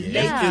around. She's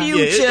dating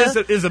Future.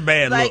 Future. It's a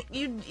bad like,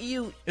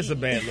 look. It's a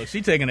bad look.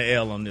 She taking an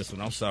L on this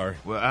one. I'm sorry.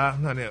 Well,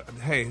 honey,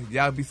 hey,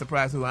 y'all be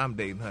surprised who I'm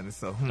dating, honey.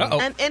 So,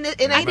 and it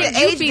ain't the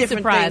age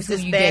difference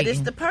that's bad.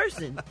 It's the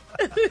person.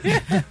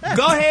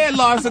 Go ahead,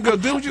 Larsa. Go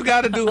do what you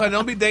got to do, honey.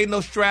 Don't be dating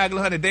no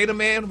straggler, honey. Date a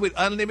man with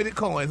unlimited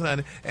coins,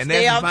 honey. And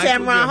stay that's off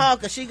Tamron Hall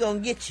because she gonna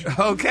get you.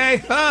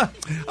 Okay.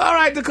 All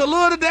right. The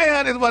color today,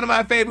 honey, is one of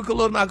my favorite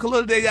colors. My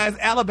color today, y'all, is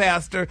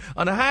alabaster.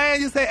 On the high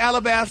end, you say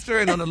alabaster,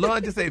 and on the low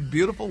end, you say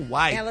beautiful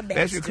white. Alabaster.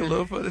 That's your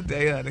color for the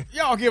day, honey.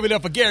 Y'all give it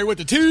up for Gary with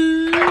the T.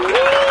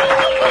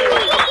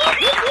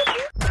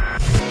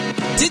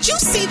 Did you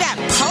see that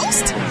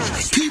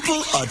post?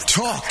 People are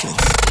talking.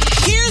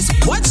 Here's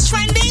what's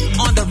trending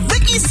on the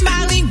Rickey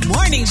Smiley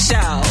Morning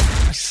Show.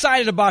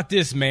 Excited about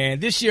this, man.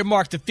 This year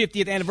marks the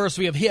 50th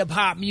anniversary of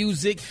hip-hop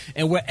music,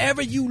 and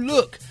wherever you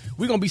look,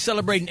 we're going to be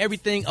celebrating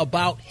everything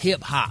about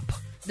hip-hop.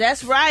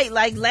 That's right.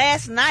 Like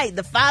last night,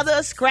 the father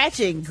of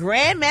scratching,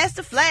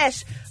 Grandmaster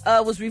Flash,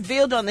 was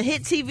revealed on the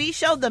hit TV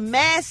show The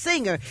Masked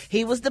Singer.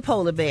 He was the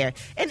polar bear.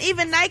 And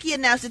even Nike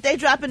announced that they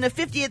dropping the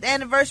 50th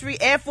anniversary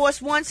Air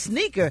Force One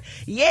sneaker.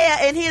 Yeah,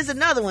 and here's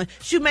another one.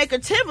 Shoemaker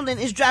Timberland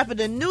is dropping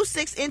a new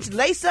 6-inch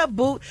lace-up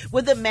boot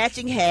with a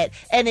matching hat,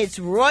 and it's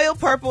royal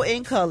purple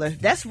in color.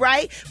 That's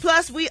right.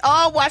 Plus, we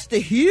all watched the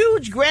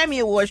huge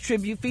Grammy Awards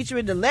tribute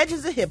featuring the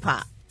legends of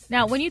hip-hop.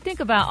 Now, when you think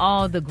about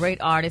all the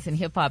great artists and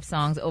hip-hop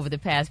songs over the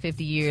past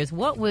 50 years,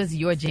 what was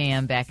your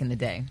jam back in the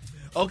day?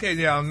 Okay,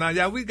 y'all. Now,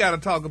 y'all, we got to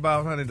talk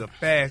about, honey, the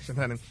fashion,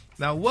 honey.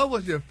 Now, what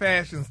was your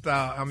fashion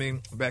style,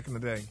 back in the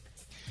day?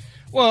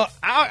 Well,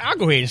 I'll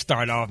go ahead and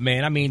start off,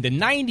 man. I mean, the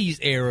 90s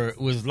era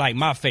was like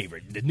my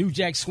favorite. The New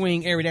Jack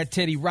Swing era, that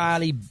Teddy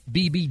Riley,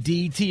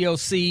 BBD,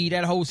 TLC,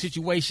 that whole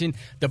situation,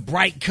 the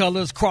bright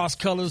colors, cross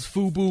colors,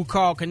 FUBU,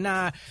 Carl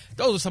Kanai.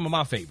 Those are some of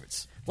my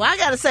favorites. Well, I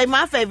gotta say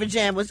my favorite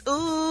jam was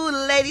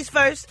Ladies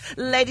First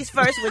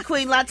with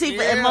Queen Latifah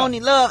and Moni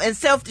Love and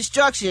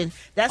Self-Destruction.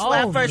 That's when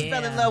I first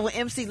fell in love with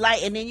MC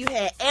Lyte, and then you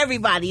had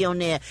everybody on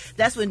there.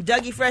 That's when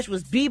Dougie Fresh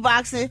was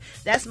beatboxing.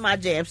 That's my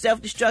jam,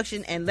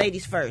 Self-Destruction and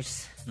Ladies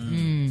First.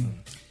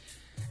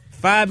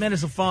 5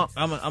 Minutes of Funk.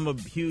 I'm a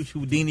huge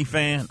Houdini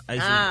fan.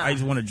 I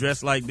used to want to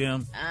dress like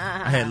them.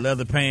 I had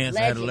leather pants.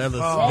 I had a leather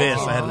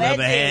vest. I had a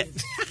leather hat.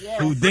 Yes.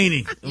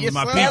 Houdini. Was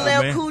my people, LL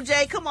man. Cool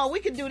J. Come on,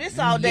 we can do this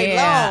all day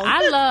long.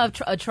 I love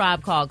A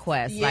Tribe Called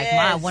Quest. Yes.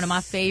 Like one of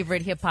my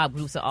favorite hip hop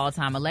groups of all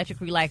time.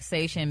 Electric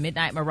Relaxation,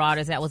 Midnight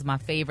Marauders. That was my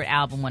favorite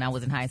album when I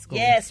was in high school.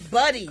 Yes,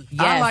 Buddy.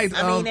 Yes. I liked,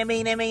 I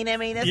mean.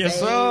 Yes,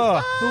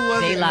 sir. Who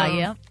was it?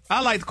 yeah.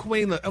 I liked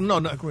Queen. No,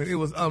 not Queen. It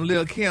was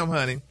Lil' Kim,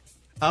 honey.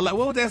 What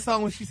was that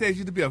song when she said she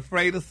used to be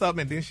afraid of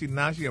something, and then she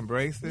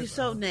embraced it? You're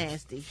so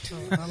nasty.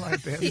 I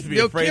like that. She used to be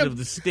afraid of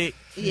the stick.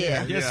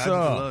 Yeah. I just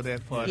love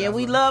that part. Yeah,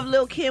 we love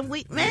Lil' Kim.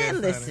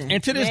 Listen.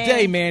 And to this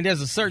day, man,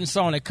 there's a certain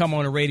song that come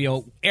on the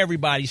radio.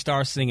 Everybody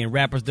starts singing.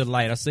 Rappers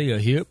Delight. I say a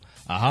hip,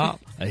 a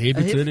hop, a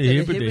hippie to the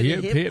hip, the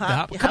hip, the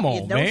hop. Come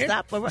on, don't man.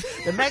 Stop.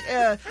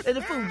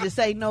 The food just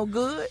ain't no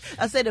good.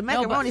 I said the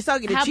macaroni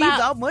soggy, the cheese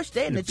all mushed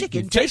in, the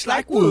chicken tastes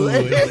like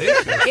wood.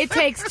 It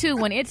Takes Two.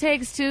 When It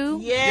Takes Two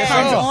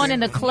comes on in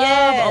the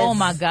club, oh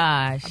my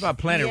gosh. How about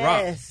Planet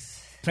Rock?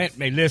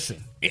 Hey,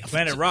 listen.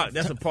 Planet Rock,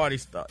 that's a party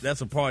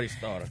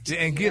starter.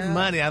 And Getting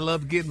Money. I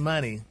love Getting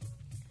Money.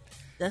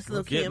 That's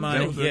Lil' Get Kim. Money.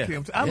 That was Lil'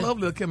 Kim. I love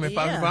Lil' Kim and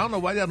Foxy, Yeah. but I don't know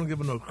why y'all don't give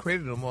her no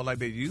credit no more like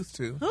they used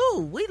to. Who?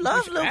 We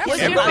love Lil' Kim.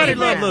 Everybody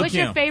love Lil' What's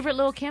Kim. your favorite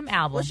Lil' Kim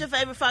album? What's your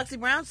favorite Foxy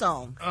Brown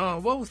song?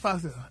 What was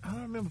Foxy? I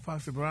don't remember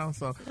Foxy Brown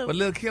song. But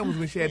Lil' Kim was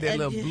when she had that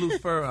little blue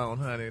fur on,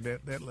 honey.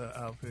 That little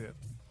outfit.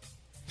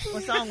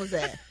 What song was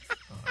that?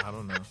 I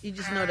don't know. You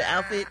just know the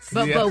outfits.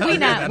 But we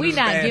not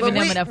giving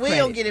them enough credit. We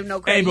don't give him no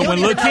Hey,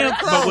 credit.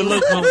 but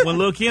when when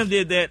Lil' Kim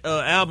did that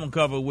album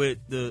cover with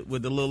the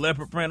little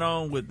leopard print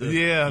on with the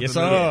Yes,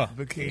 sir.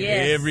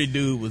 Every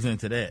dude was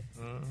into that.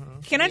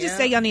 Can I just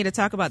say y'all need to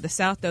talk about the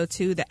South, though,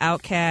 too? The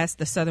Outkast,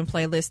 the Southern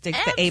Playlistic,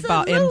 the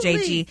 8-Ball,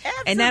 MJG.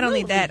 And not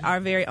only that, our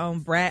very own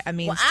Brat. I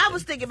mean, well, I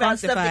was thinking about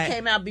stuff that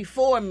came out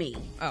before me.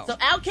 Oh. So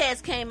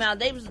Outkast came out.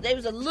 They was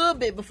a little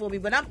bit before me,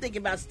 but I'm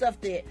thinking about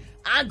stuff that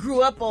I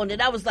grew up on that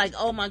I was like,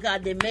 oh, my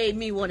God, that made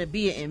me want to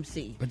be an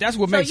MC. But that's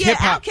what makes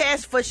hip-hop.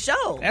 Outkast for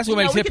sure. That's what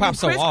makes hip-hop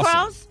so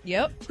awesome.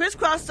 Yep. Criss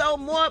Cross sold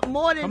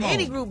more than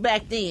any group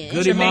back then.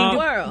 Goody Mob. In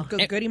the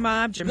world. Goody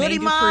Mob, Jermaine Goody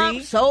Dupri.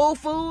 Mob, Soul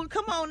Food.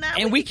 Come on now.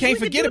 And we can't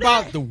forget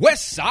about the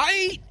West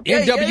Side,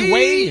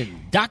 NWA,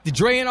 and Dr.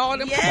 Dre and all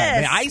them. Yes, Come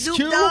on, man. Ice Snoop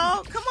Cube.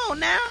 Dogg. Come on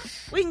now.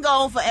 We can go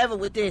on forever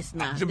with this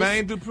now.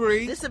 Jermaine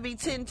Dupri. This will be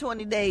 10,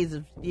 20 days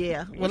of,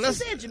 Well, Well, let's-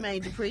 said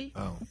Jermaine Dupri.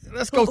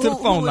 Let's go to the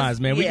phone lines,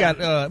 man. We yeah.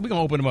 got. We're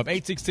gonna open them up.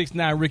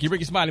 866-9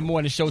 Ricky Smiley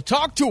Morning Show.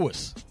 Talk to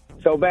us.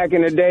 So back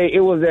in the day,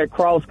 it was that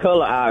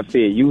cross-color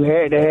outfit. You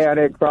had to have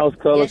that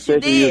cross-color, Yes, you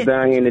especially you was did.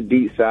 down here in the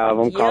deep south.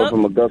 I'm calling Yep.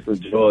 from Augusta,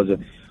 Georgia.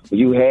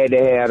 You had to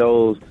have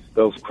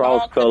those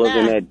cross colors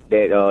and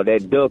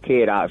that duck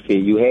head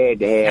outfit. You had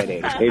to have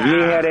that. If you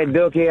didn't have that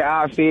duck head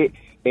outfit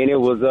and it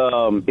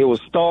was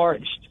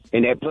starched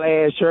and that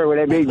plaid shirt with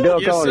that big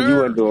duck Yes, on it, sir. you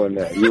wasn't doing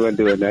that. You wasn't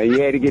doing that.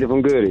 You had to get it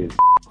from Goodies.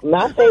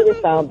 My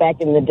favorite song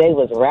back in the day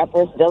was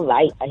Rapper's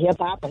Delight. A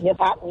hip-hop,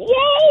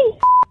 yay!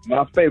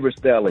 My favorite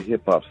style of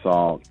hip-hop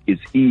song is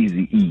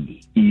Easy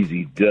E.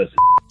 Easy Does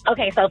It.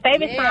 Okay, so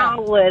favorite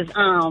song was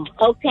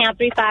Oaktown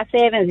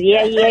 357's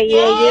Yeah.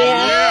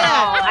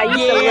 I used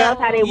to love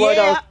how they wore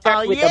those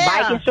shirts with the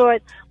biking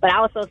shorts, but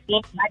I was so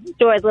skinny. Biking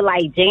shorts look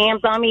like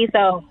jams on me,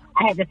 so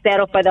I had to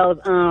settle for those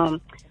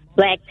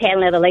black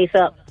patent leather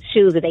lace-up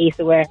shoes that they used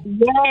to wear.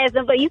 Yes,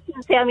 but you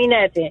couldn't tell me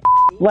nothing.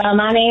 Well,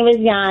 my name is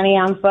Yanni.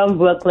 I'm from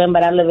Brooklyn,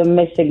 but I live in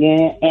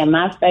Michigan. And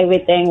my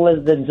favorite thing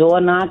was the door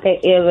knocker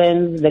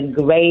earrings, the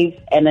grapes,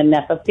 and the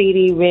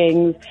Nefertiti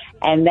rings,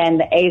 and then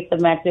the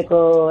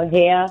asymmetrical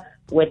hair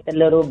with the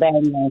little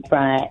bang in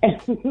front.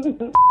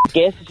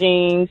 Guess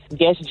jeans,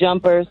 guess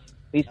jumpers,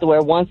 We used to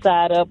wear one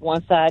side up,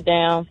 one side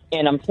down.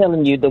 And I'm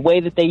telling you, the way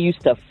that they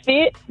used to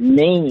fit,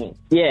 mean.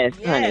 Yes,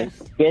 honey.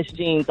 Guess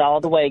jeans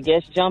all the way.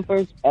 Guess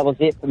jumpers, that was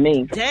it for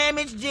me.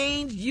 Damaged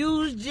jeans,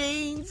 used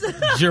jeans.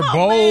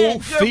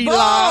 Gerbo,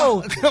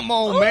 Fila. Come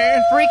on,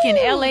 man. Freaking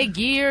LA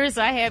Gears.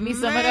 I had me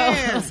some of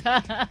those.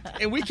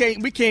 And we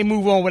can't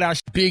move on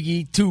without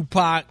Biggie,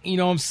 Tupac, you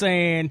know what I'm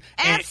saying?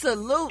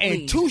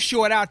 Absolutely. And Too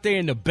Short out there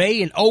in the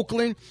Bay in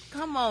Oakland.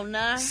 Come on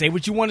now. Say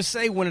what you want to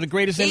say. One of the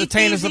greatest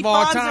entertainers of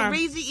all time.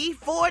 Easy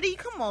E40.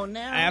 Come on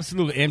now.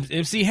 Absolutely.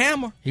 MC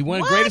Hammer. He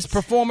one of the greatest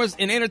performers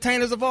and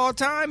entertainers of all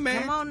time,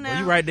 man. Come on now. Well,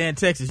 you right there in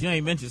Texas. You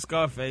ain't mentioned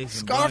Scarface.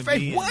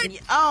 Scarface, what?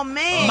 Oh,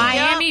 man.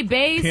 Miami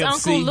Bass, Pimp Uncle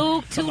C.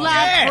 Luke, Two Live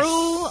Yes. Crew.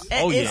 Oh,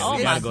 yeah. Oh, We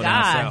my gotta go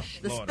down gosh.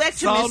 south. The Lord.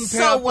 spectrum Salt is and so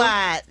pepper.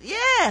 wide.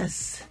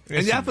 Yes.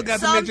 And y'all forgot to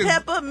Salt and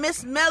mention. Pepper,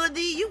 Miss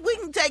Melody. We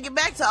can take it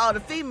back to all the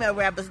female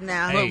rappers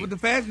now. But with the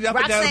fact y'all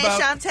forgot Roxanne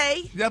about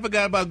Shante. y'all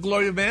forgot about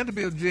Gloria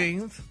Vanderbilt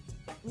jeans.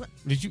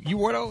 Did you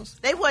wore those?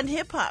 They wasn't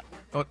hip hop.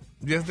 Oh,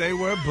 yes, they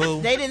were.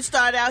 Boo. They didn't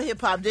start out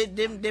hip hop.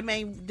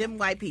 Them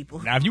white people.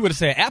 Now, if you would have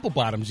said apple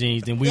bottom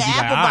jeans, then we'd be like,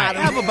 apple all right.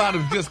 bottom. Apple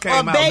bottoms just came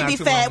Or out. baby not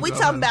too fat. long We ago.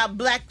 talking about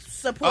black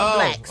support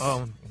blacks.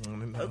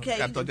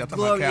 Okay, I thought y'all talking about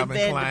Gloria Calvin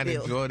Klein and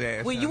Vanderbilt.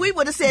 Jordan. We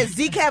would have said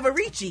Z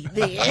Cavarici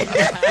then.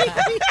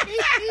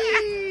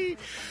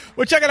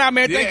 Well, check it out,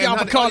 man. Thank Yeah, y'all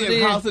for and calling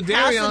in. House of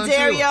Darion, too.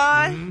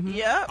 Darion.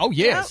 Yep. Oh,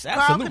 yes, Yep.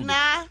 absolutely.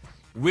 Carl Kanai.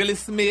 Willie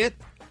Smith.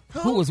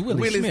 Who was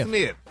Willie Smith?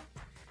 Smith.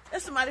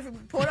 That's somebody from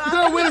Port Arthur.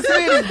 Girl, Willie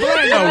Smith is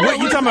black. No, what,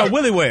 you talking about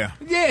Willie Ware?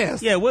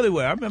 Yes. Yeah, Willie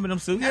Ware. I remember them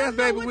suits. Yes,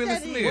 baby, Willie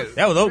Smith.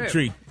 That was Oak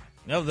Tree.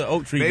 That was the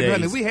Oak Tree Baby, days.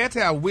 honey, we had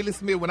to have Willie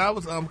Smith when I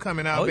was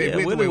coming out. Oh, baby. yeah,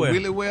 we had to Willie wear Ware.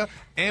 Willie Ware,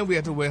 and we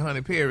had to wear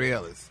Honey Perry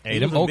Ellis. Hey, He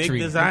them was a Oak big Tree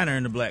designer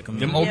in the black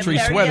community. Them Oak Tree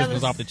Perry sweaters Ellis.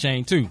 was off the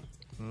chain, too.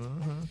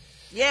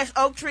 Yes,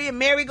 Oak Tree and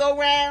Merry Go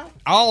Round.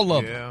 All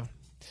of them. Yeah.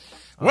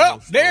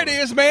 Well, there it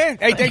is, man.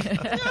 Hey,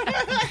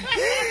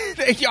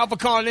 thank y'all for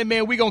calling in,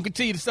 man. We're going to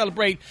continue to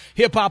celebrate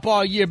hip-hop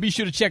all year. Be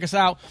sure to check us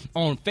out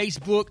on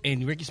Facebook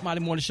and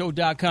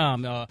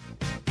RickySmileyMorningShow.com.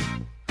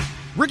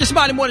 Ricky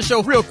Smiley Morning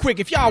Show, real quick.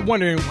 If y'all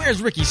wondering,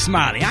 where's Ricky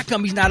Smiley? How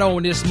come he's not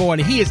on this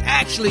morning? He is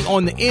actually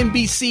on the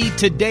NBC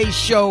Today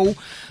Show,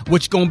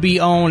 which is going to be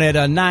on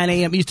at 9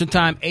 a.m. Eastern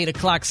Time, 8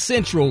 o'clock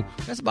Central.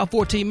 That's about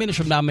 14 minutes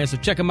from now, man. So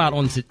check him out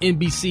on the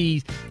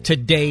NBC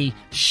Today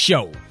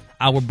Show.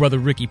 Our brother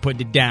Ricky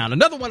putting it down.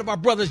 Another one of our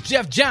brothers,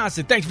 Jeff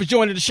Johnson. Thanks for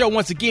joining the show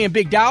once again,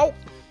 big dog.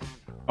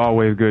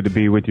 Always good to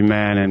be with you,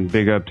 man, and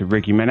big up to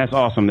Ricky, man. That's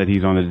awesome that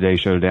he's on the Today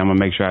Show today. I'm going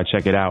to make sure I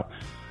check it out.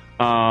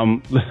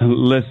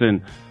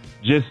 Listen,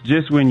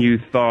 just when you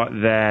thought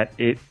that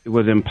it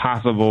was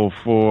impossible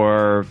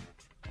for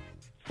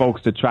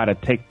folks to try to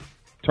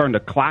turn the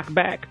clock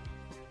back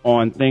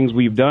on things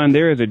we've done,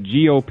 there is a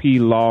GOP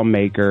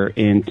lawmaker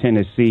in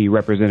Tennessee,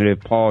 Representative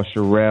Paul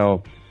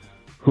Sherrill,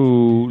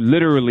 who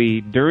literally,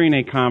 during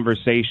a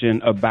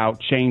conversation about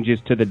changes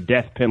to the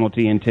death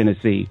penalty in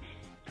Tennessee,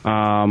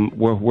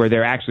 where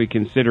they're actually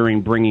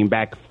considering bringing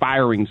back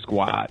firing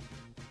squad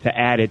to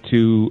add it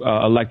to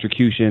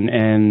electrocution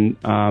and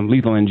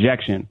lethal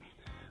injection.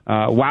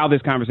 While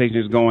this conversation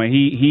is going,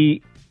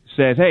 he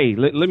says, hey,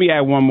 let me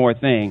add one more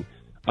thing,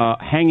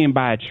 hanging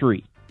by a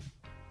tree.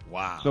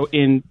 Wow. So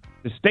in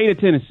the state of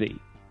Tennessee,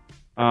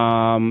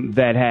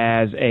 that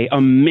has a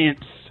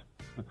immense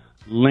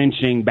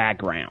lynching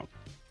background,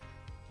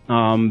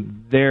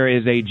 there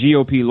is a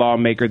GOP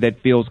lawmaker that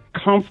feels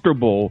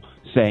comfortable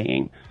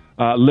saying,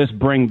 let's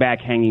bring back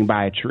hanging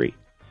by a tree.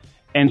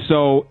 And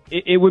so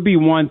it would be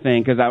one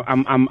thing, because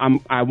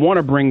I want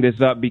to bring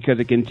this up because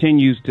it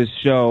continues to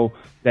show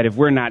that if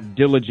we're not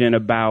diligent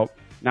about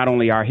not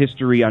only our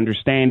history,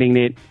 understanding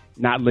it,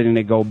 not letting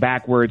it go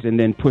backwards, and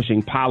then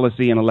pushing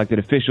policy and elected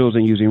officials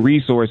and using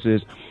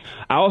resources,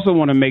 I also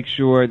want to make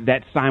sure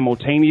that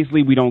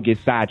simultaneously we don't get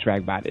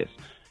sidetracked by this,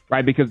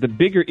 right? Because the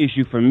bigger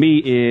issue for me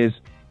is,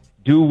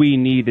 do we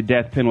need the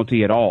death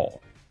penalty at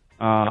all?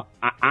 I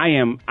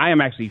am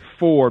actually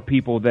for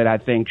people that I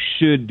think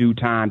should do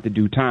time to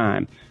do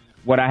time.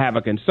 What I have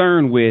a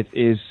concern with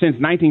is since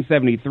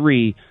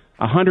 1973,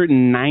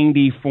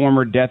 190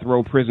 former death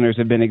row prisoners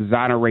have been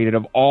exonerated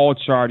of all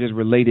charges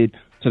related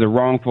to the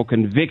wrongful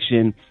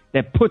conviction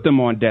that put them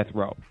on death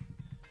row.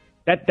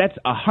 That's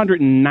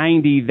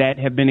 190 that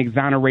have been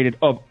exonerated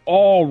of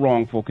all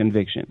wrongful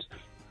convictions,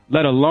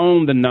 let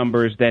alone the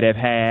numbers that have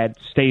had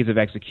stays of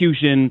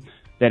execution,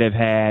 that have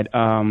had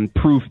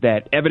proof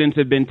that evidence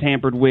had been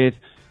tampered with,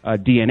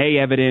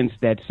 DNA evidence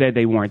that said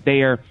they weren't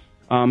there.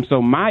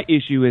 So my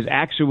issue is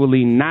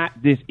actually not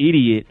this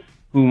idiot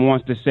who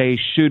wants to say,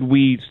 should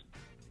we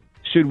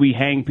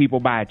hang people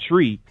by a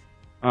tree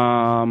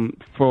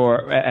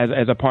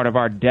as a part of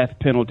our death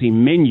penalty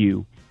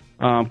menu?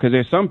 Because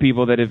there's some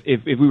people that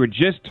if we were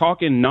just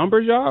talking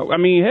numbers, y'all, I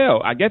mean,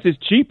 hell, I guess it's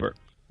cheaper.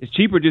 It's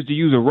cheaper just to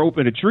use a rope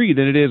and a tree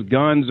than it is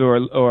guns or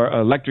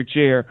electric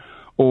chair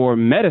or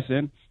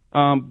medicine.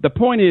 The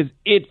point is,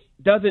 it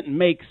doesn't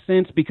make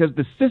sense because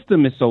the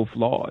system is so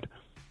flawed.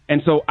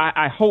 And so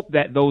I hope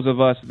that those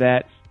of us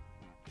that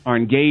are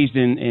engaged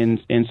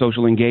in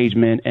social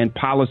engagement and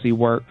policy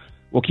work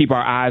will keep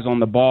our eyes on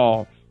the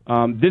ball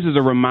This is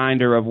a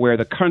reminder of where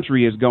the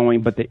country is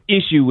going, but the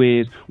issue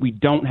is we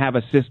don't have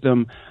a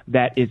system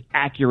that is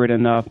accurate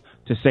enough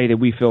to say that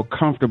we feel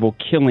comfortable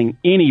killing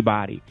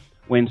anybody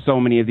when so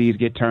many of these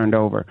get turned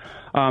over.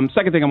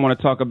 Second thing I want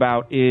to talk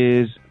about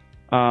is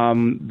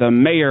the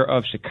mayor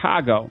of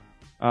Chicago,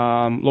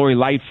 Lori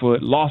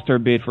Lightfoot, lost her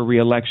bid for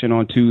re-election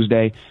on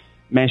Tuesday.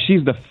 Man,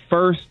 she's the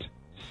first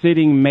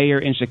sitting mayor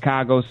in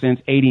Chicago since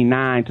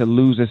 '89 to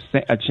lose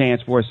a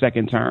chance for a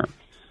second term.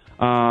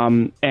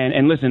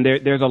 And listen,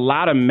 there's a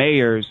lot of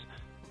mayors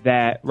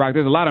that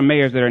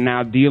are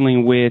now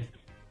dealing with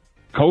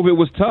COVID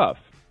was tough.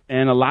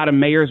 And a lot of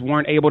mayors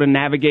weren't able to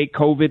navigate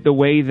COVID the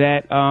way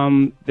that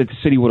the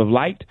city would have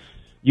liked.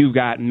 You've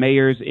got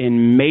mayors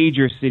in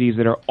major cities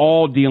that are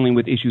all dealing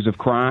with issues of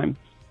crime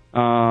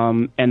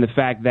and the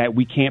fact that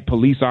we can't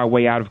police our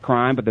way out of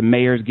crime, but the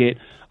mayors get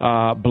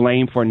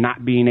blamed for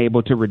not being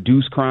able to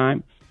reduce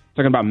crime.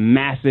 Talking about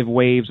massive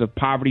waves of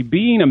poverty.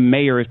 Being a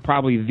mayor is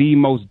probably the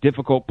most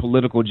difficult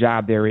political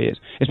job there is,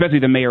 especially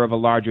the mayor of a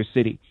larger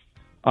city.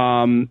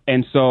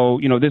 And so,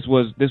 this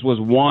was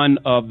one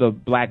of the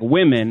black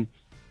women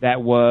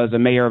that was a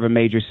mayor of a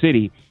major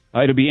city.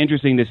 It'll be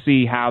interesting to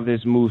see how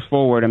this moves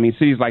forward. I mean,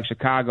 cities like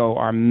Chicago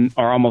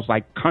are almost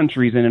like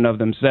countries in and of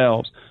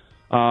themselves.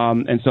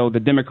 And so the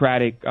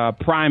Democratic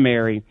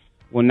primary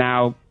will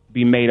now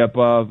be made up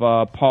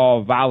of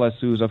Paul Vallis,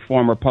 who's a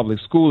former public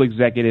school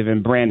executive,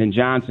 and Brandon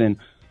Johnson,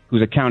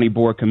 who's a county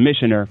board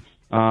commissioner,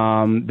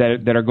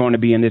 that are going to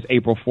be in this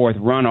April 4th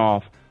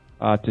runoff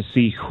to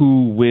see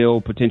who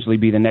will potentially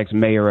be the next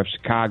mayor of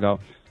Chicago.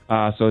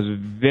 So it's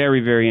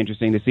very, very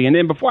interesting to see. And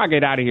then before I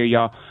get out of here,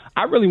 y'all,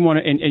 I really want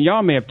to, and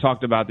y'all may have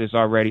talked about this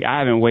already. I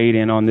haven't weighed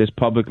in on this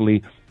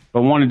publicly,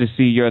 but wanted to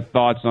see your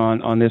thoughts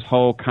on this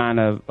whole kind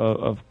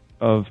of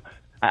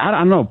I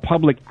don't know,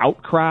 public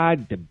outcry,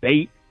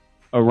 debate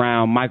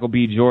around Michael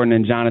B. Jordan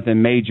and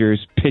Jonathan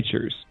Majors'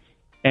 pictures.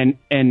 And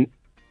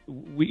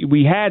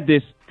we had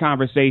this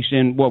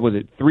conversation, what was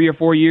it, 3 or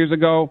 4 years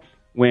ago,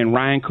 when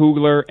Ryan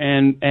Coogler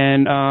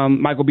and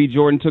Michael B.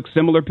 Jordan took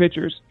similar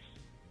pictures.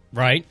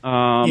 Right.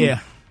 Yeah.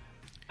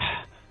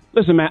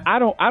 Listen, man, I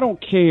don't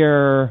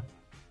care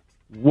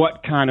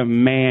what kind of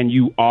man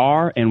you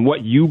are and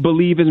what you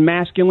believe is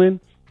masculine.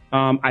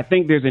 I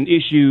think there's an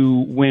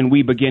issue when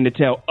we begin to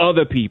tell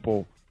other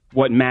people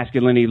what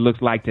masculinity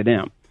looks like to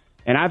them.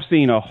 And I've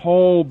seen a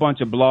whole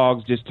bunch of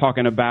blogs just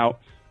talking about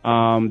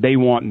they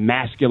want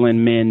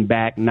masculine men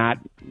back, not,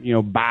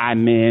 bi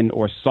men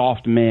or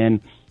soft men.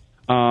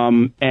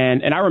 And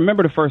I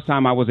remember the first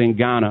time I was in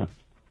Ghana,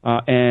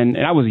 and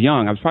I was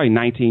young. I was probably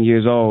 19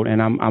 years old, and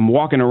I'm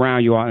walking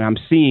around, you all, and I'm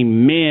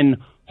seeing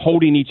men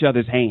holding each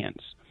other's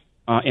hands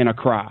in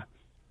Accra.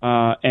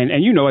 And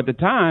at the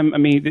time, I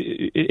mean,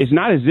 it's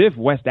not as if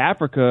West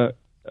Africa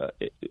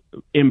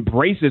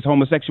embraces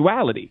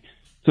homosexuality.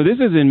 So this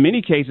is in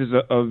many cases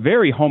a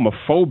very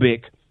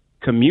homophobic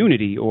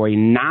community, or a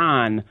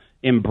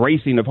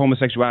non-embracing of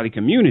homosexuality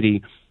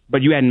community,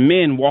 but you had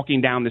men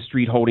walking down the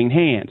street holding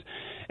hands.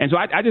 And so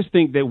I just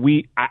think that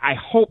I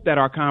hope that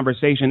our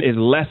conversation is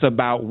less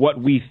about what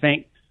we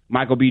think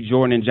Michael B.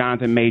 Jordan and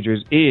Jonathan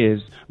Majors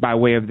is by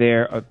way of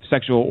their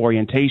sexual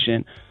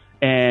orientation,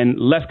 and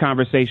less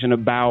conversation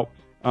about,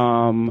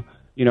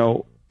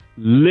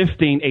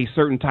 lifting a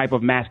certain type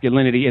of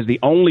masculinity as the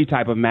only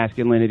type of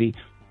masculinity.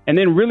 And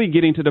then really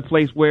getting to the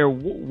place where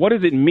what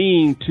does it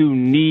mean to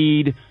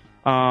need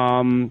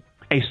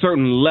a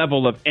certain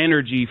level of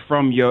energy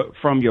from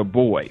your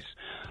boys?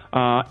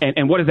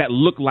 And what does that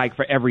look like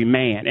for every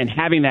man? And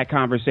having that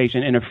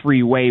conversation in a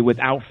free way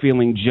without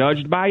feeling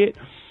judged by it.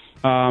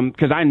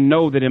 Because I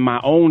know that in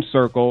my own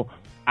circle,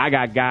 I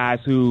got guys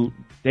who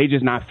they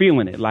just not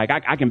feeling it. Like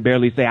I can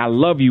barely say I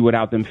love you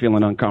without them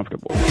feeling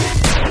uncomfortable.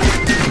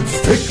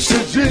 Fix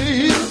it,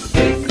 Jesus.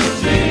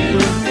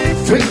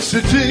 Fix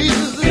it,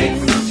 Jesus.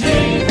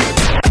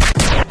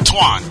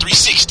 Twan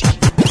 360.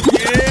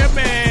 Yeah,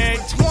 man.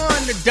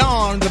 Twan the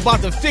Dawn is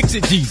about to fix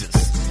it, Jesus.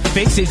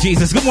 Fix It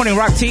Jesus. Good morning,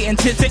 Rock T. And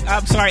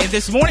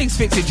this morning's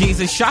Fix It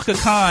Jesus, Shaka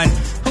Khan,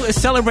 who is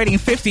celebrating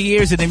 50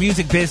 years in the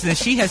music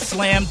business. She has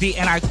slammed the,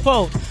 and I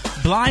quote,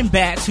 Blind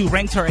Bats, who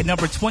ranked her at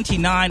number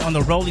 29 on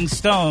the Rolling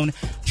Stone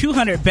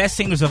 200 Best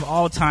Singers of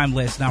All Time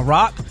list. Now,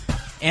 Rock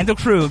and the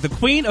crew, the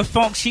queen of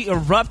funk, she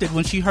erupted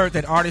when she heard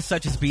that artists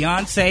such as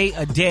Beyonce,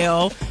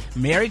 Adele,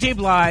 Mary J.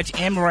 Blige,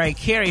 and Mariah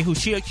Carey, who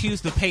she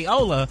accused of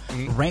payola,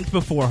 ranked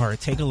before her.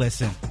 Take a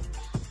listen.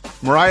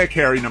 Mariah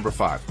Carey, number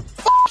 5.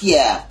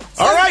 Yeah.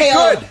 All right,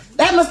 payola. good.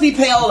 That must be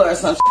payola or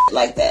some shit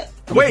like that.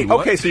 Wait,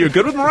 okay, so you're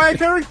good with Mariah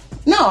Carey?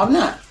 No, I'm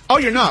not. Oh,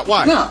 you're not?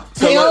 Why? No,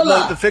 so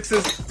payola. The fix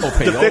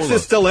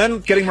is still in,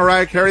 getting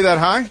Mariah Carey that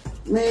high?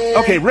 Man.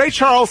 Okay, Ray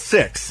Charles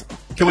 6.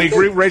 Can we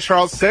agree Ray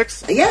Charles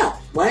 6? Yeah,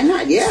 why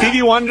not? Yeah.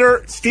 Stevie Wonder,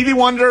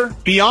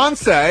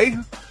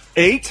 Beyonce,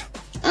 8.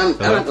 I'm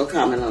not going to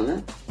comment on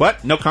that.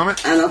 What? No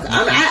comment? I don't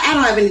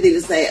have anything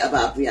to say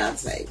about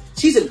Beyonce.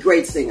 She's a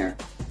great singer,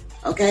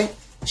 okay?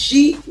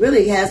 She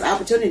really has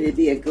opportunity to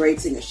be a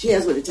great singer. She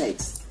has what it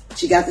takes.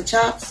 She got the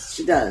chops.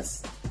 She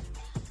does.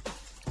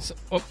 So,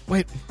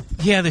 wait.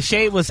 Yeah, the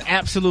shade was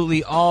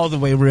absolutely all the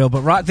way real.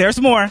 But there's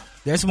more.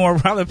 There's more.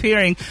 While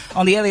appearing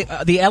on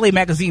the LA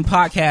Magazine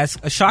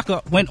podcast,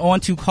 Shaka went on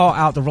to call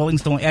out the Rolling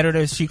Stone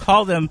editors. She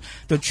called them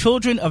the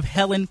children of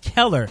Helen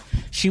Keller.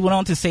 She went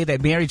on to say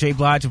that Mary J.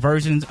 Blige's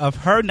version of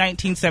her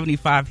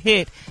 1975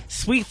 hit,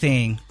 Sweet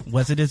Thing,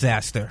 was a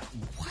disaster.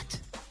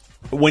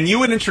 When you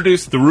would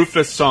introduce the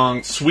Rufus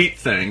song Sweet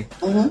Thing,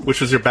 which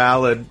was your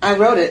ballad, I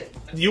wrote it.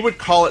 You would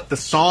call it the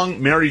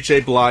song Mary J.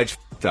 Blige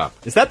f***ed up.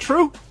 Is that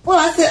true? Well,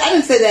 I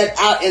didn't say that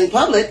out in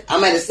public. I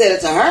might have said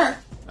it to her.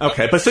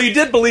 Okay, but so you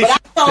did believe.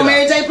 But I told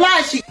Mary J.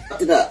 Blige she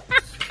f***ed it up.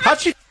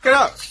 How'd she f*** it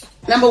up?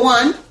 Number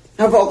one,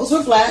 her vocals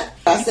were flat.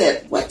 I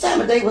said, what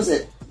time of day was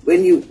it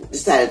when you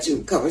decided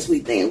to cover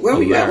Sweet Thing? Where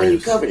were you at when you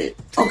covered it?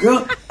 Oh,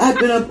 girl, I've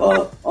been up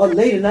all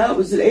late and I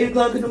was at 8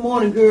 o'clock in the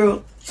morning,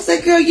 girl. I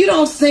said, girl, you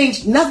don't sing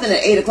nothing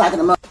at 8 o'clock in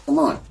the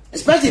morning.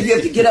 Especially if you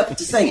have to get up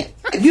to sing it.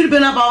 If you'd have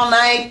been up all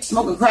night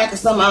smoking crack or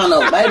something, I don't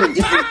know, it might have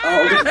been a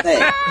whole different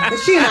thing. But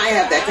she and I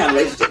have that kind of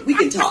relationship. We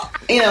can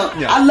talk. You know,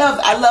 yeah. I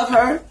love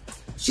her.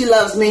 She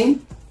loves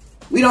me.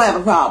 We don't have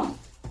a problem.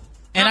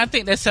 And I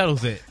think that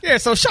settles it. Yeah,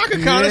 so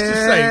Shaka Khan, let's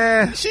just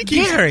say, she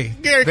keeps... Gary,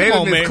 baby, come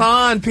on, Miss man.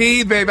 Khan,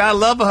 P, baby, I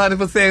love her, honey,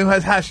 for saying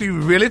how she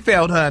really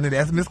felt, honey.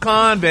 That's Miss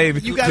Khan,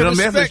 baby. You gotta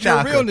respect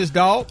your realness,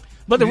 dog.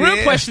 But the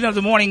real question of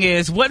the morning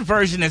is, what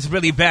version is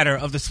really better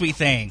of the Sweet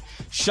Thing?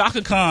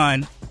 Shaka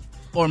Khan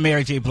or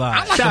Mary J.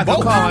 Blige? Like Shaka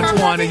Khan,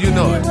 Twan, and you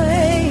know it.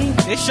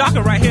 It's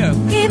Shaka right here.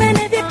 Even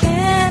if you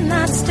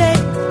cannot stay,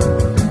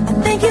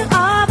 I think you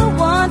are the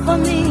one for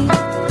me.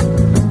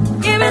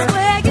 Here is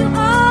where you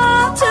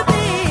ought to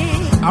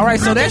be. All right,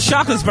 so that's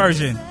Shaka's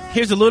version.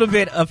 Here's a little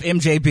bit of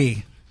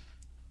MJB.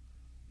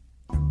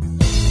 I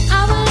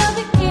will love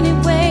you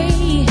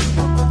anyway,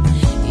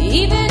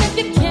 even if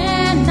you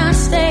cannot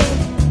stay.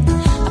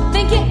 I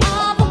think you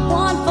are the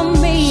one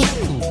for me.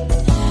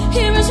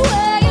 Here is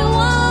where you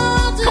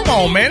want to be. Come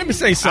on, man. Let me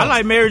say something. I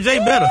like Mary J.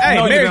 better. Hey,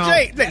 No, Mary you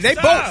J. They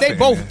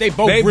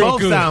both real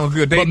both good. sound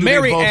good. But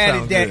Mary added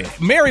sound that.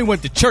 good. Mary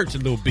went to church a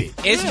little bit.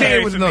 It's There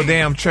Mary was for no me.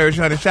 damn church,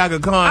 honey. Shaka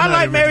Khan. I honey,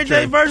 like went Mary to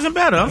J. church. version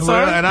better. I'm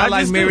sorry. Well, and I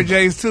like just Mary do.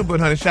 J's too, but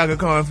honey, Shaka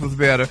Khan's was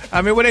better.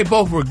 I mean, well, they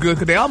both were good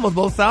because they almost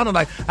both sounded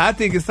like. I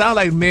think it sounded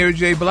like Mary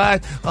J.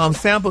 Blige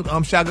sampled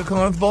Shaka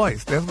Khan's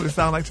voice. That's what it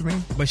sounded like to me.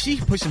 But she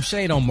put some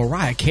shade on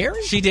Mariah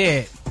Carey. She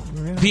did.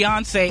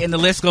 Beyonce, and the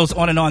list goes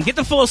on and on. Get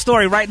the full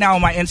story right now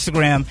on my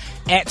Instagram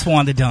at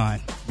Twan the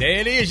Don. There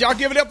it is. Y'all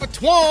give it up for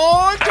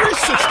Twan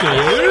 360.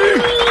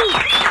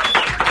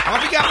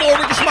 We got more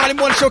Rickey Smiley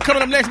Morning Show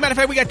coming up next. Matter of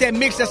fact, we got that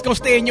mix that's going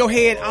to stay in your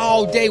head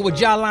all day with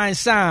Jawline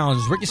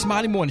Sounds. Rickey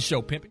Smiley Morning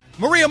Show, pimpin'.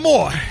 Maria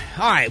Moore.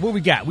 All right, what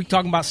we got? We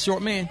talking about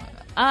short men?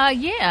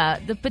 Yeah,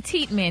 the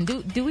petite men.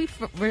 Do we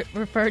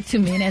refer to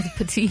men as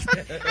petite?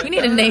 We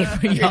need a name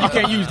for y'all. Yeah, you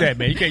can't use that,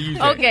 man. You can't use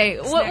that. Okay,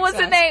 what's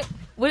the name?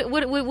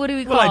 What do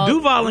we call Like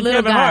Duval and little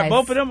Kevin guys? Hart,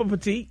 both of them are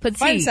petite.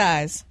 Fun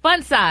size.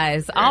 Fun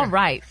size. All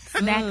right.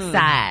 Snack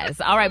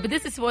size. All right. But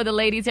this is for the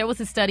ladies. There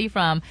was a study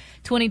from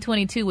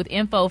 2022 with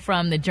info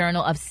from the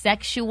Journal of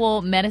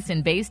Sexual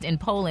Medicine based in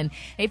Poland.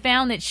 They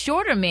found that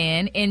shorter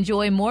men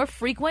enjoy more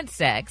frequent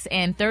sex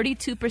and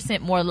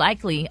 32% more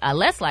likely,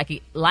 less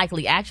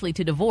likely actually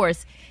to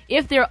divorce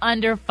if they're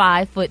under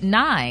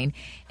 5'9",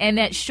 and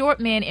that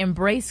short men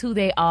embrace who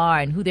they are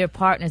and who their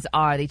partners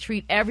are. They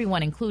treat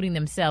everyone, including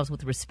themselves,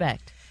 with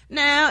respect.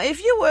 Now,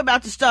 if you were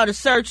about to start a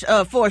search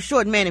for a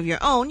short man of your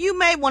own, you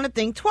may want to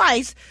think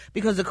twice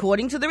because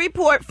according to the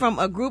report from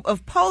a group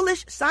of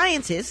Polish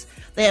scientists,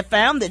 they have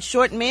found that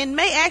short men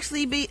may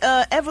actually be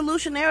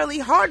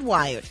evolutionarily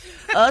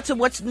hardwired to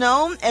what's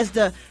known as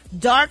the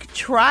dark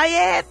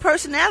triad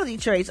personality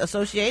traits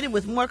associated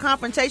with more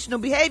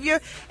confrontational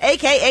behavior,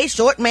 a.k.a.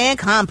 short man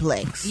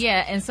complex.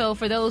 Yeah, and so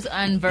for those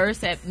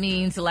unversed, that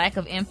means lack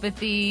of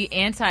empathy,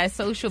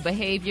 antisocial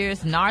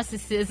behaviors,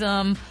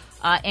 narcissism,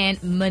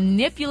 and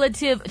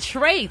manipulative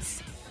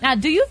traits. Now,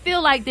 do you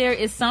feel like there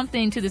is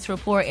something to this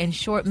report and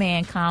short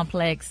man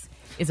complex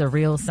is a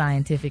real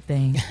scientific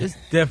thing? It's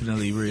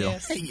definitely real.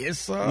 Yes,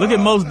 sir. Look at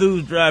most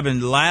dudes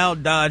driving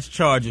loud Dodge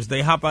Chargers.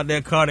 They hop out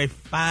their car, they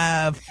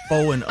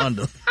 5'4" and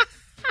under.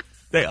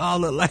 They all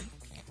look like...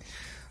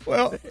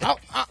 Well,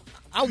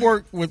 I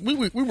work with we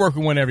work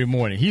with one every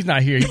morning. He's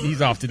not here.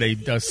 He's off today.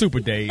 Super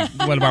Dave,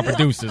 one of our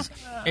producers,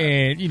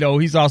 and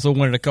he's also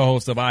one of the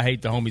co-hosts of I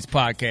Hate the Homies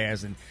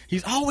podcast. And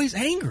he's always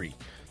angry.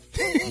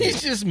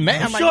 He's just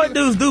mad. Short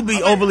dudes do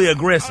be overly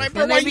aggressive. Like,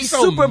 bro, And they be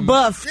super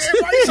buffed. Yeah,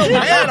 why you so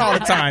mad all the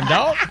time,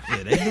 dog?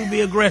 Yeah, they do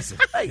be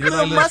aggressive. Like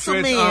little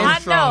muscle men. I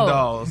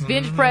know.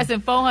 Bench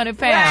pressing 400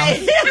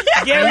 pounds.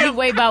 Gary, you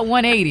weigh about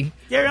 180.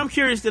 Gary, I'm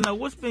curious to know,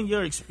 what's been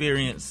your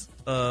experience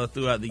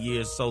throughout the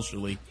years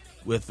socially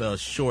with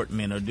short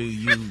men, or do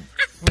you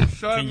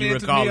Short can you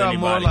men recall to me are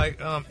more anybody?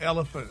 like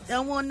elephants.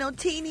 Don't want no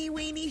teeny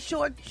weeny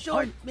short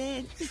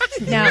man.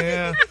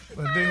 Yeah,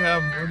 but they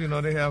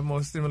have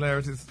more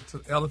similarities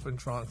to elephant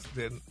trunks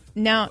than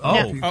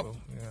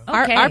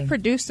Our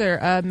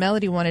producer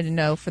Melody wanted to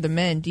know for the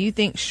men, do you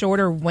think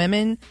shorter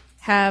women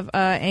have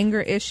anger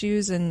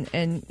issues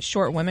and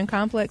short women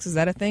complex? Is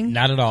that a thing?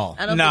 Not at all.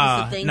 I don't think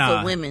it's a thing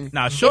for women.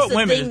 Short it's a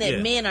women thing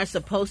that men are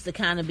supposed to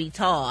kind of be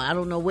tall. I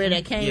don't know where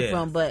that came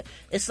from, but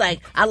it's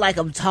like I like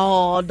them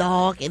tall,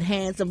 dark, and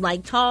handsome.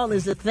 Like tall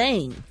is a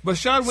thing. But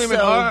some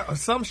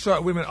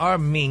short women are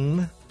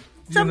mean.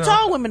 Some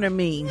tall women are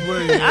mean.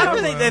 I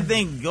don't think that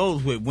thing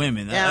goes with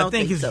women. I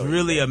think it's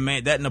really a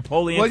man. That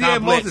Napoleon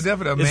complex. Most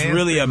definitely a man. It's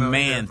really thing, a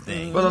man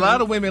thing. But a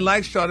lot of women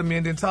like shorter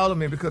men than taller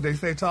men because they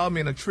say tall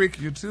men will trick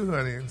you too,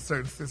 honey, in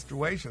certain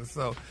situations.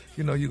 So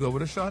you go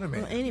with a shorter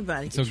man. Well,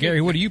 anybody. So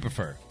Gary, what do you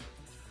prefer?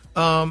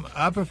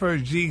 I prefer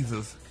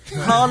Jesus.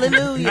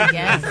 Hallelujah.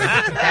 Yes.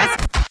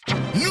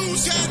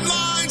 News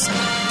headlines,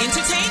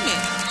 entertainment,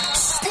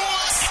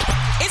 sports.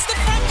 It's the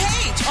front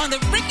page on the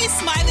Rickey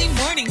Smiley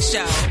Morning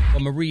Show. Well,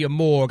 Maria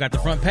Moore got the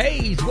front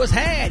page. What's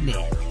happening?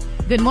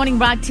 Good morning,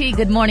 Rock T.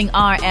 Good morning,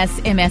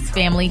 RSMS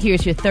family.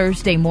 Here's your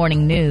Thursday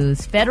morning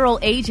news. Federal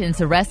agents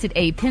arrested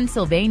a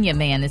Pennsylvania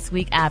man this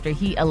week after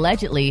he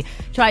allegedly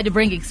tried to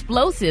bring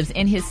explosives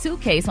in his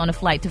suitcase on a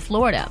flight to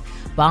Florida.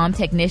 Bomb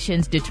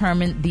technicians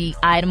determined the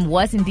item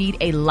was indeed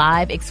a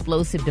live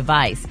explosive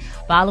device.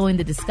 Following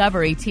the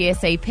discovery,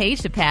 TSA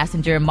paged the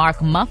passenger,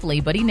 Mark Muffley,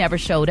 but he never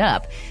showed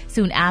up.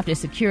 Soon after,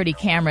 security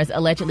cameras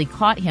allegedly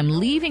caught him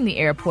leaving the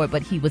airport,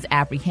 but he was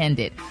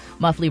apprehended.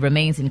 Muffley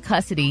remains in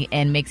custody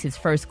and makes his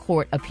first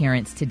court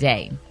appearance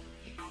today.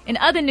 In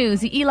other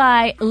news, the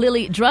Eli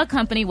Lilly Drug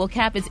Company will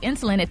cap its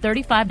insulin at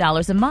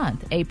 $35 a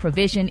month. A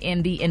provision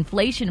in the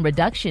Inflation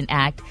Reduction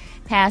Act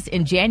passed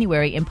in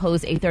January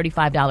imposed a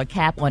 $35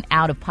 cap on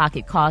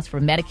out-of-pocket costs for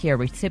Medicare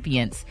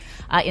recipients.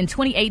 In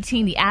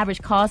 2018, the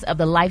average cost of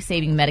the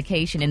life-saving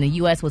medication in the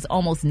U.S. was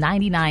almost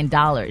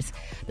 $99.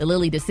 The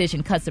Lilly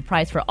decision cuts the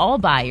price for all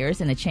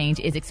buyers, and the change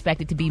is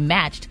expected to be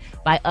matched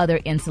by other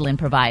insulin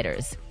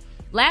providers.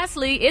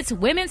 Lastly, it's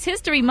Women's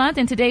History Month,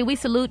 and today we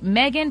salute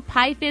Megan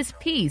Pifus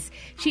Peace.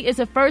 She is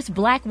the first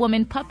black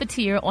woman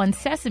puppeteer on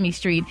Sesame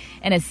Street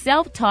and a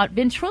self-taught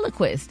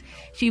ventriloquist.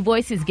 She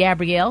voices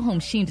Gabrielle, whom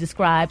she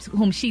describes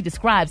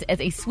as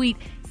a sweet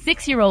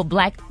 6-year-old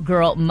black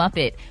girl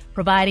Muppet,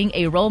 providing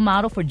a role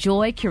model for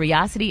joy,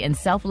 curiosity, and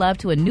self-love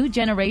to a new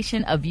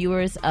generation of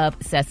viewers of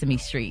Sesame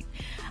Street.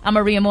 I'm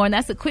Maria Moore, and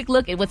that's a quick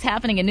look at what's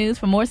happening in news.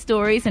 For more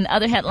stories and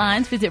other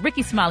headlines, visit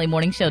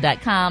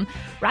RickeySmileyMorningShow.com.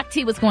 Rock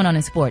T, what's going on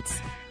in sports?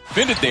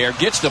 Defended there,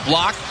 gets the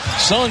block.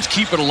 Suns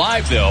keep it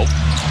alive, though.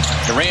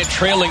 Durant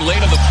trailing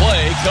late on the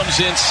play, comes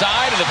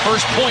inside, and the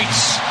first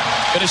points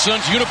in his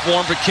Suns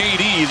uniform for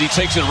KD as he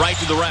takes it right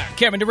to the rack.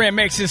 Kevin Durant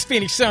makes his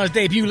Phoenix Suns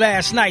debut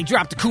last night,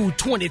 dropped a cool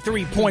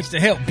 23 points to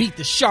help beat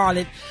the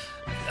Charlotte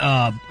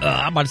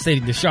I'm about to say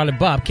the Charlotte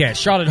Bobcats.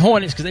 Charlotte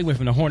Hornets, because they went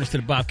from the Hornets to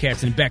the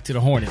Bobcats and back to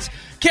the Hornets.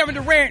 Kevin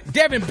Durant,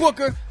 Devin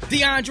Booker,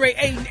 DeAndre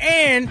Ayton,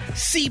 and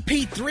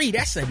CP3.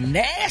 That's a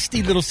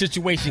nasty little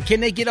situation.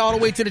 Can they get all the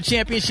way to the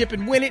championship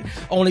and win it?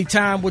 Only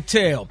time will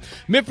tell.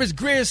 Memphis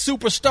Grizz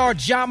superstar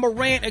John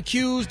Morant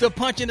accused of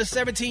punching a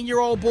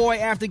 17-year-old boy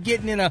after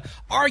getting in an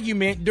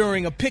argument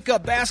during a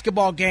pickup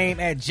basketball game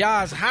at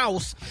Ja's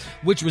house,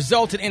 which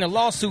resulted in a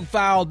lawsuit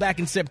filed back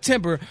in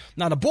September.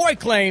 Now, the boy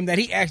claimed that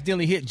he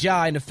accidentally hit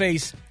Ja in the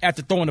face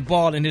after throwing the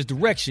ball in his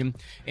direction,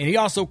 and he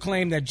also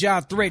claimed that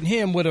Ja threatened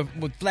him with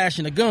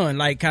flashing a gun,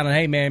 like kind of,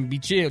 hey man, be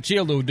chill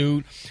little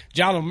dude.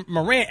 John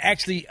Morant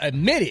actually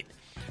admitted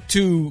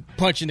to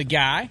punching the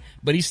guy,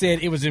 but he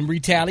said it was in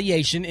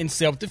retaliation and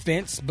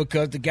self-defense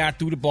because the guy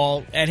threw the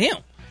ball at him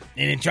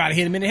and then tried to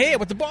hit him in the head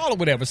with the ball or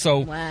whatever. So,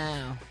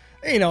 wow,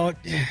 you know,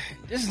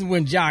 this is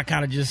when Ja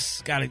kind of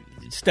just got to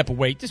step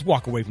away, just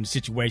walk away from the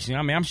situation.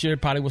 I mean, I'm sure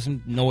it probably was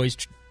some noise,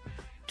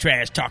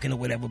 trash talking or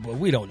whatever, but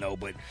we don't know.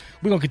 But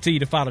we're going to continue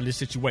to follow this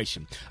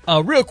situation.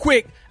 Real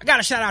quick, I got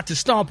to shout out to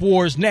Stomp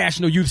Wars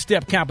National Youth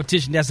Step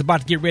Competition that's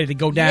about to get ready to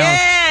go down.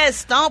 Yes,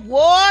 Stomp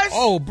Wars.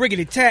 Oh,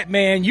 Briggity Tat,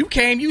 man.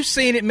 You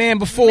seen it, man,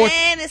 before.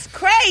 Man, it's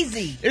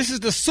crazy. This is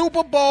the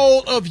Super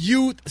Bowl of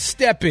Youth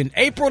Stepping.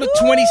 April the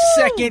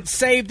 22nd.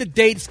 Save the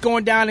dates.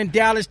 Going down in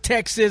Dallas,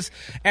 Texas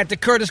at the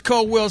Curtis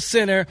Caldwell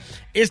Center.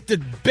 It's the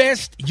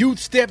best youth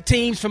step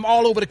teams from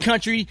all over the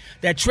country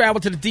that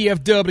travel to the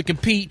DFW to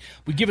compete.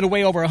 We're giving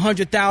away over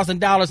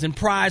 $100,000 in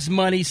prize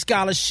money,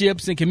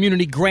 scholarships, and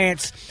community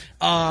grants.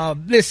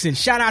 Listen,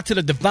 shout out to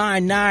the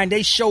Divine Nine.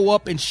 They show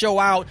up and show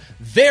out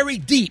very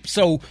deep.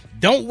 So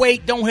don't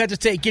wait. Don't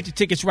hesitate. Get your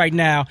tickets right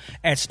now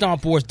at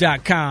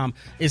StompWars.com.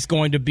 It's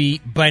going to be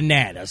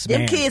bananas, man.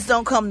 Them kids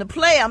don't come to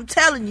play. I'm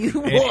telling you,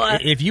 boy.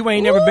 If you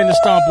ain't never been to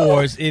Stomp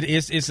Wars,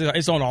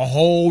 it's on a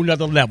whole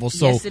nother level.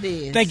 So yes, it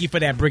is. Thank you for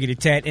that, Briggity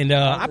Tat. And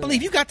I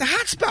believe you got the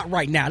hot spot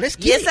right now. Let's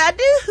get it. Yes, I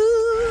do.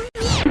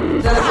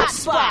 The hot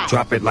spot.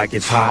 Drop it like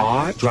it's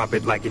hot. Drop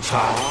it like it's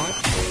hot.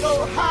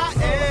 So hot.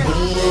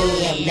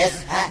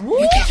 Yes, hot.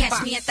 You can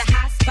catch me at the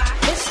hot spot.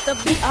 It's the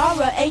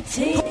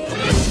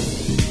BR18.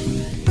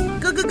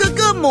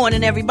 Good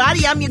morning,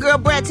 everybody. I'm your girl,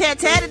 Brad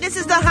Tat, and this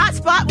is the Hot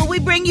Spot where we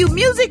bring you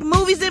music,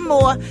 movies, and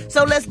more.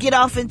 So let's get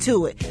off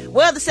into it.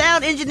 Well, the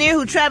sound engineer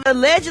who Travis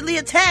allegedly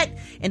attacked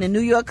in a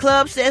New York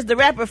club says the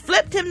rapper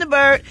flipped him the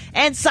bird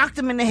and socked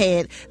him in the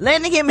head,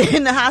 landing him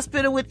in the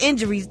hospital with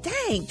injuries.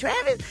 Dang,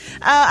 Travis.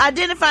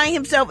 Identifying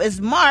himself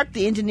as Mark,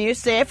 the engineer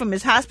said from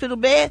his hospital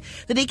bed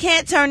that he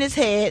can't turn his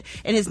head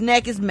and his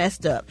neck is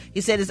messed up.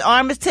 He said his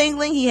arm is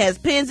tingling. He has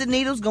pins and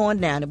needles going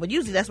down it. But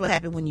usually that's what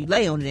happens when you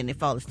lay on it and they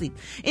fall asleep.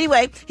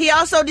 Anyway, he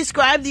also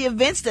described the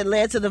events that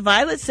led to the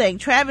violence, saying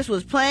Travis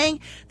was playing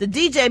the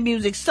DJ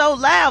music so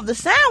loud the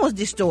sound was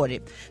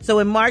distorted. So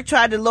when Mark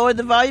tried to lower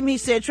the volume, he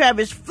said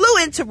Travis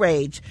flew into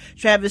rage.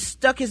 Travis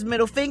stuck his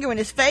middle finger in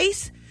his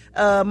face.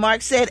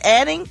 Mark said,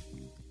 adding,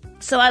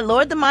 so I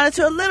lowered the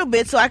monitor a little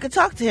bit so I could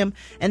talk to him,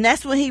 and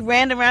that's when he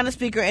ran around the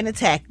speaker and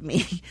attacked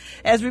me.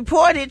 As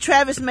reported,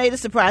 Travis made a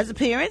surprise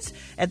appearance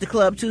at the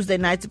club Tuesday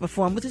night to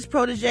perform with his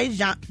protege,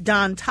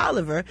 Don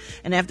Tolliver,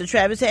 and after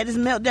Travis had his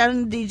meltdown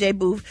in the DJ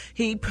booth,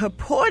 he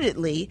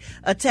purportedly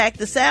attacked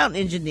the sound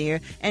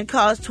engineer and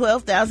caused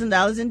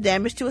 $12,000 in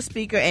damage to a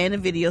speaker and a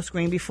video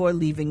screen before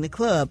leaving the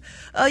club.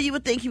 You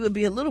would think he would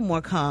be a little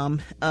more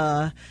calm,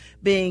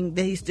 being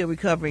that he's still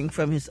recovering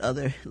from his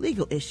other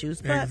legal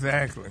issues. But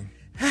exactly.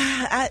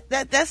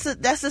 That's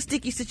a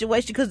sticky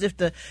situation, because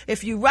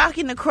if you rock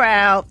in the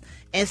crowd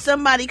and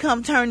somebody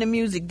come turn the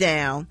music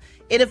down,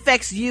 it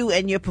affects you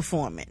and your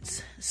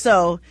performance.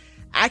 So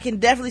I can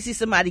definitely see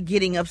somebody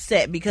getting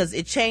upset because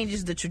it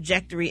changes the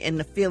trajectory and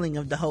the feeling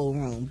of the whole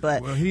room,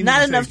 but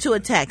not enough to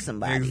attack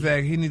somebody.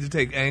 Exactly. He needs to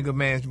take anger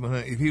management,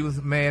 honey. If he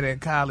was mad at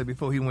Kylie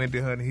before he went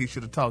there, honey, he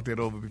should have talked that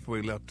over before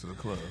he left to the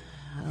club.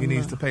 He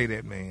needs to pay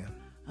that man.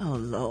 Oh,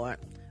 Lord.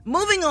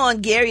 Moving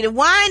on, Gary, to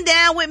wind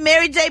down with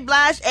Mary J.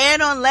 Blige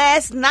aired on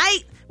last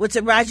night with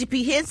Taraji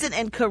P. Henson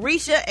and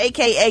Carisha,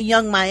 a.k.a.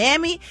 Young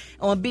Miami,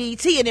 on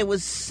BET, and it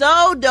was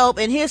so dope.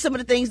 And here's some of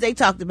the things they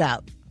talked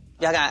about.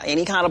 Y'all got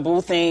any kind of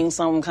boo thing,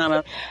 some kind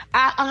of...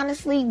 I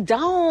honestly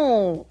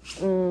don't.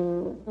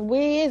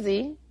 Where is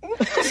he?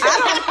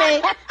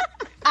 I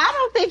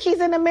don't think he's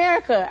in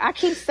America. I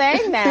keep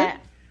saying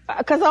that.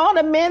 Because all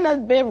the men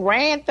have been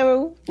ran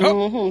through.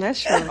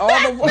 That's true. All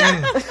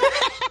the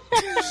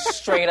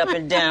Straight up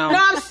and down. No,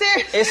 I'm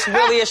serious. It's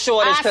really a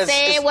shortage. I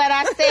said what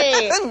I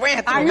said.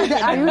 Are you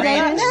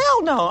dating?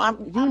 Hell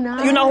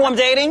no. You know who I'm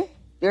dating?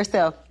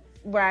 Yourself.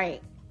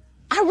 Right.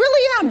 I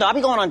really am. No, I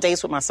be going on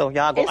dates with myself.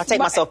 Y'all go. I take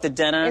myself to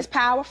dinner. It's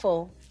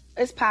powerful.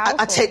 It's powerful.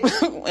 I take...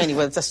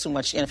 Anyway, that's too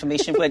much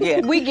information, but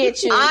yeah. We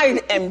get you.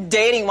 I am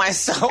dating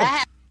myself.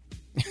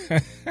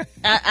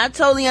 I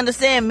totally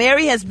understand.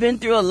 Mary has been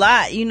through a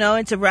lot,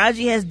 and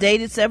Taraji has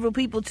dated several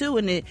people too,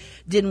 and it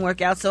didn't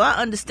work out. So I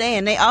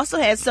understand. They also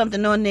had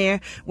something on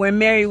there where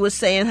Mary was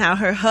saying how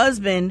her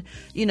husband,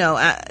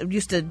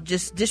 used to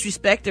just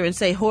disrespect her and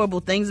say horrible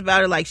things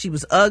about her, like she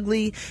was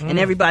ugly and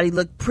everybody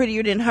looked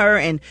prettier than her,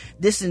 and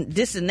this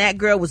and that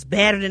girl was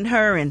better than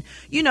her, and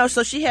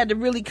so she had to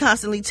really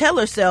constantly tell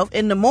herself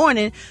in the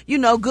morning,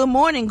 good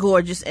morning,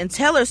 gorgeous, and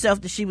tell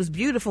herself that she was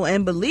beautiful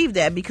and believe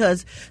that,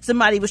 because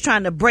somebody was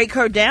trying to break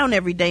her down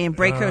every day and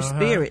break her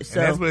spirit. So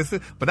and that's what it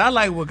said. But I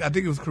like I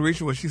think it was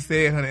Carisha what she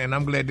said, honey, and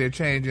I'm glad they're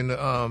changing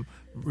the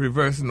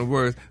reversing the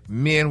words.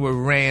 Men were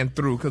ran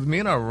through, because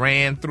men are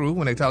ran through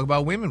when they talk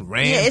about women.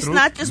 It's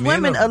not just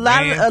women. A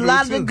lot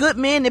of the good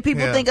men that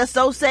people think are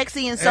so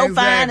sexy and so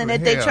fine, and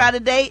that they try to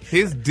date.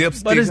 His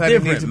dipstick, but it's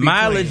different.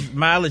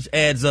 Mileage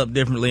adds up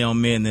differently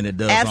on men than it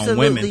does on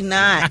women. Absolutely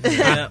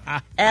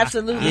not.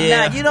 Absolutely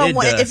not. You don't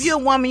want, if you're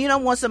a woman, you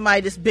don't want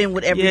somebody that's been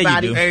with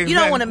everybody. Yeah, you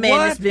don't want a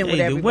man that's been with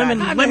everybody.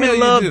 Women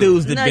love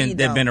dudes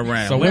that been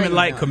around. So women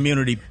like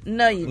community.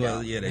 No, you don't.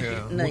 Well, yeah, they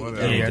do. No,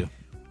 you don't.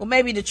 Well,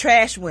 maybe the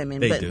trash women,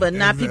 but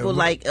not people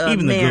like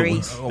Mary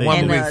and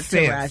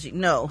Taraji.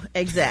 No,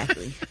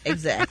 exactly.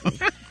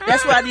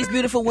 That's why these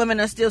beautiful women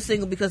are still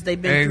single, because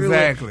they've been through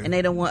it, and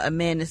they don't want a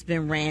man that's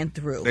been ran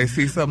through. They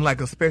see something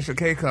like a Special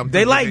K come through.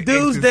 They like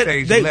dudes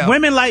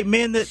women like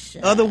men that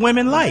other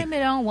women like. Women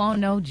don't want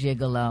no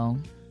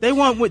gigolo. They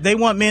want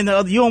men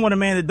that you don't want a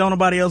man that don't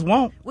nobody else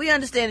want. We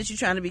understand that you're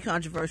trying to be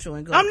controversial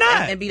and go I'm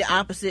not. and be the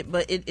opposite,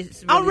 but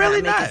it's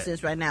really not making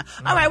sense right now.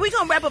 All right, we're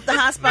gonna wrap up the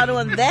hot spot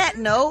on that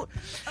note.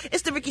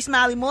 It's the Rickey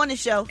Smiley Morning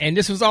Show, and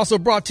this was also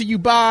brought to you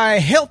by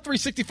Health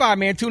 365.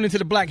 Man, tune into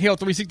the Black Health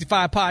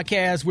 365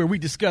 podcast, where we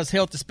discuss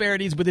health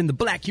disparities within the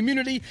Black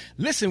community.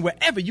 Listen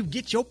wherever you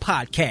get your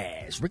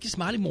podcasts. Rickey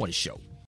Smiley Morning Show.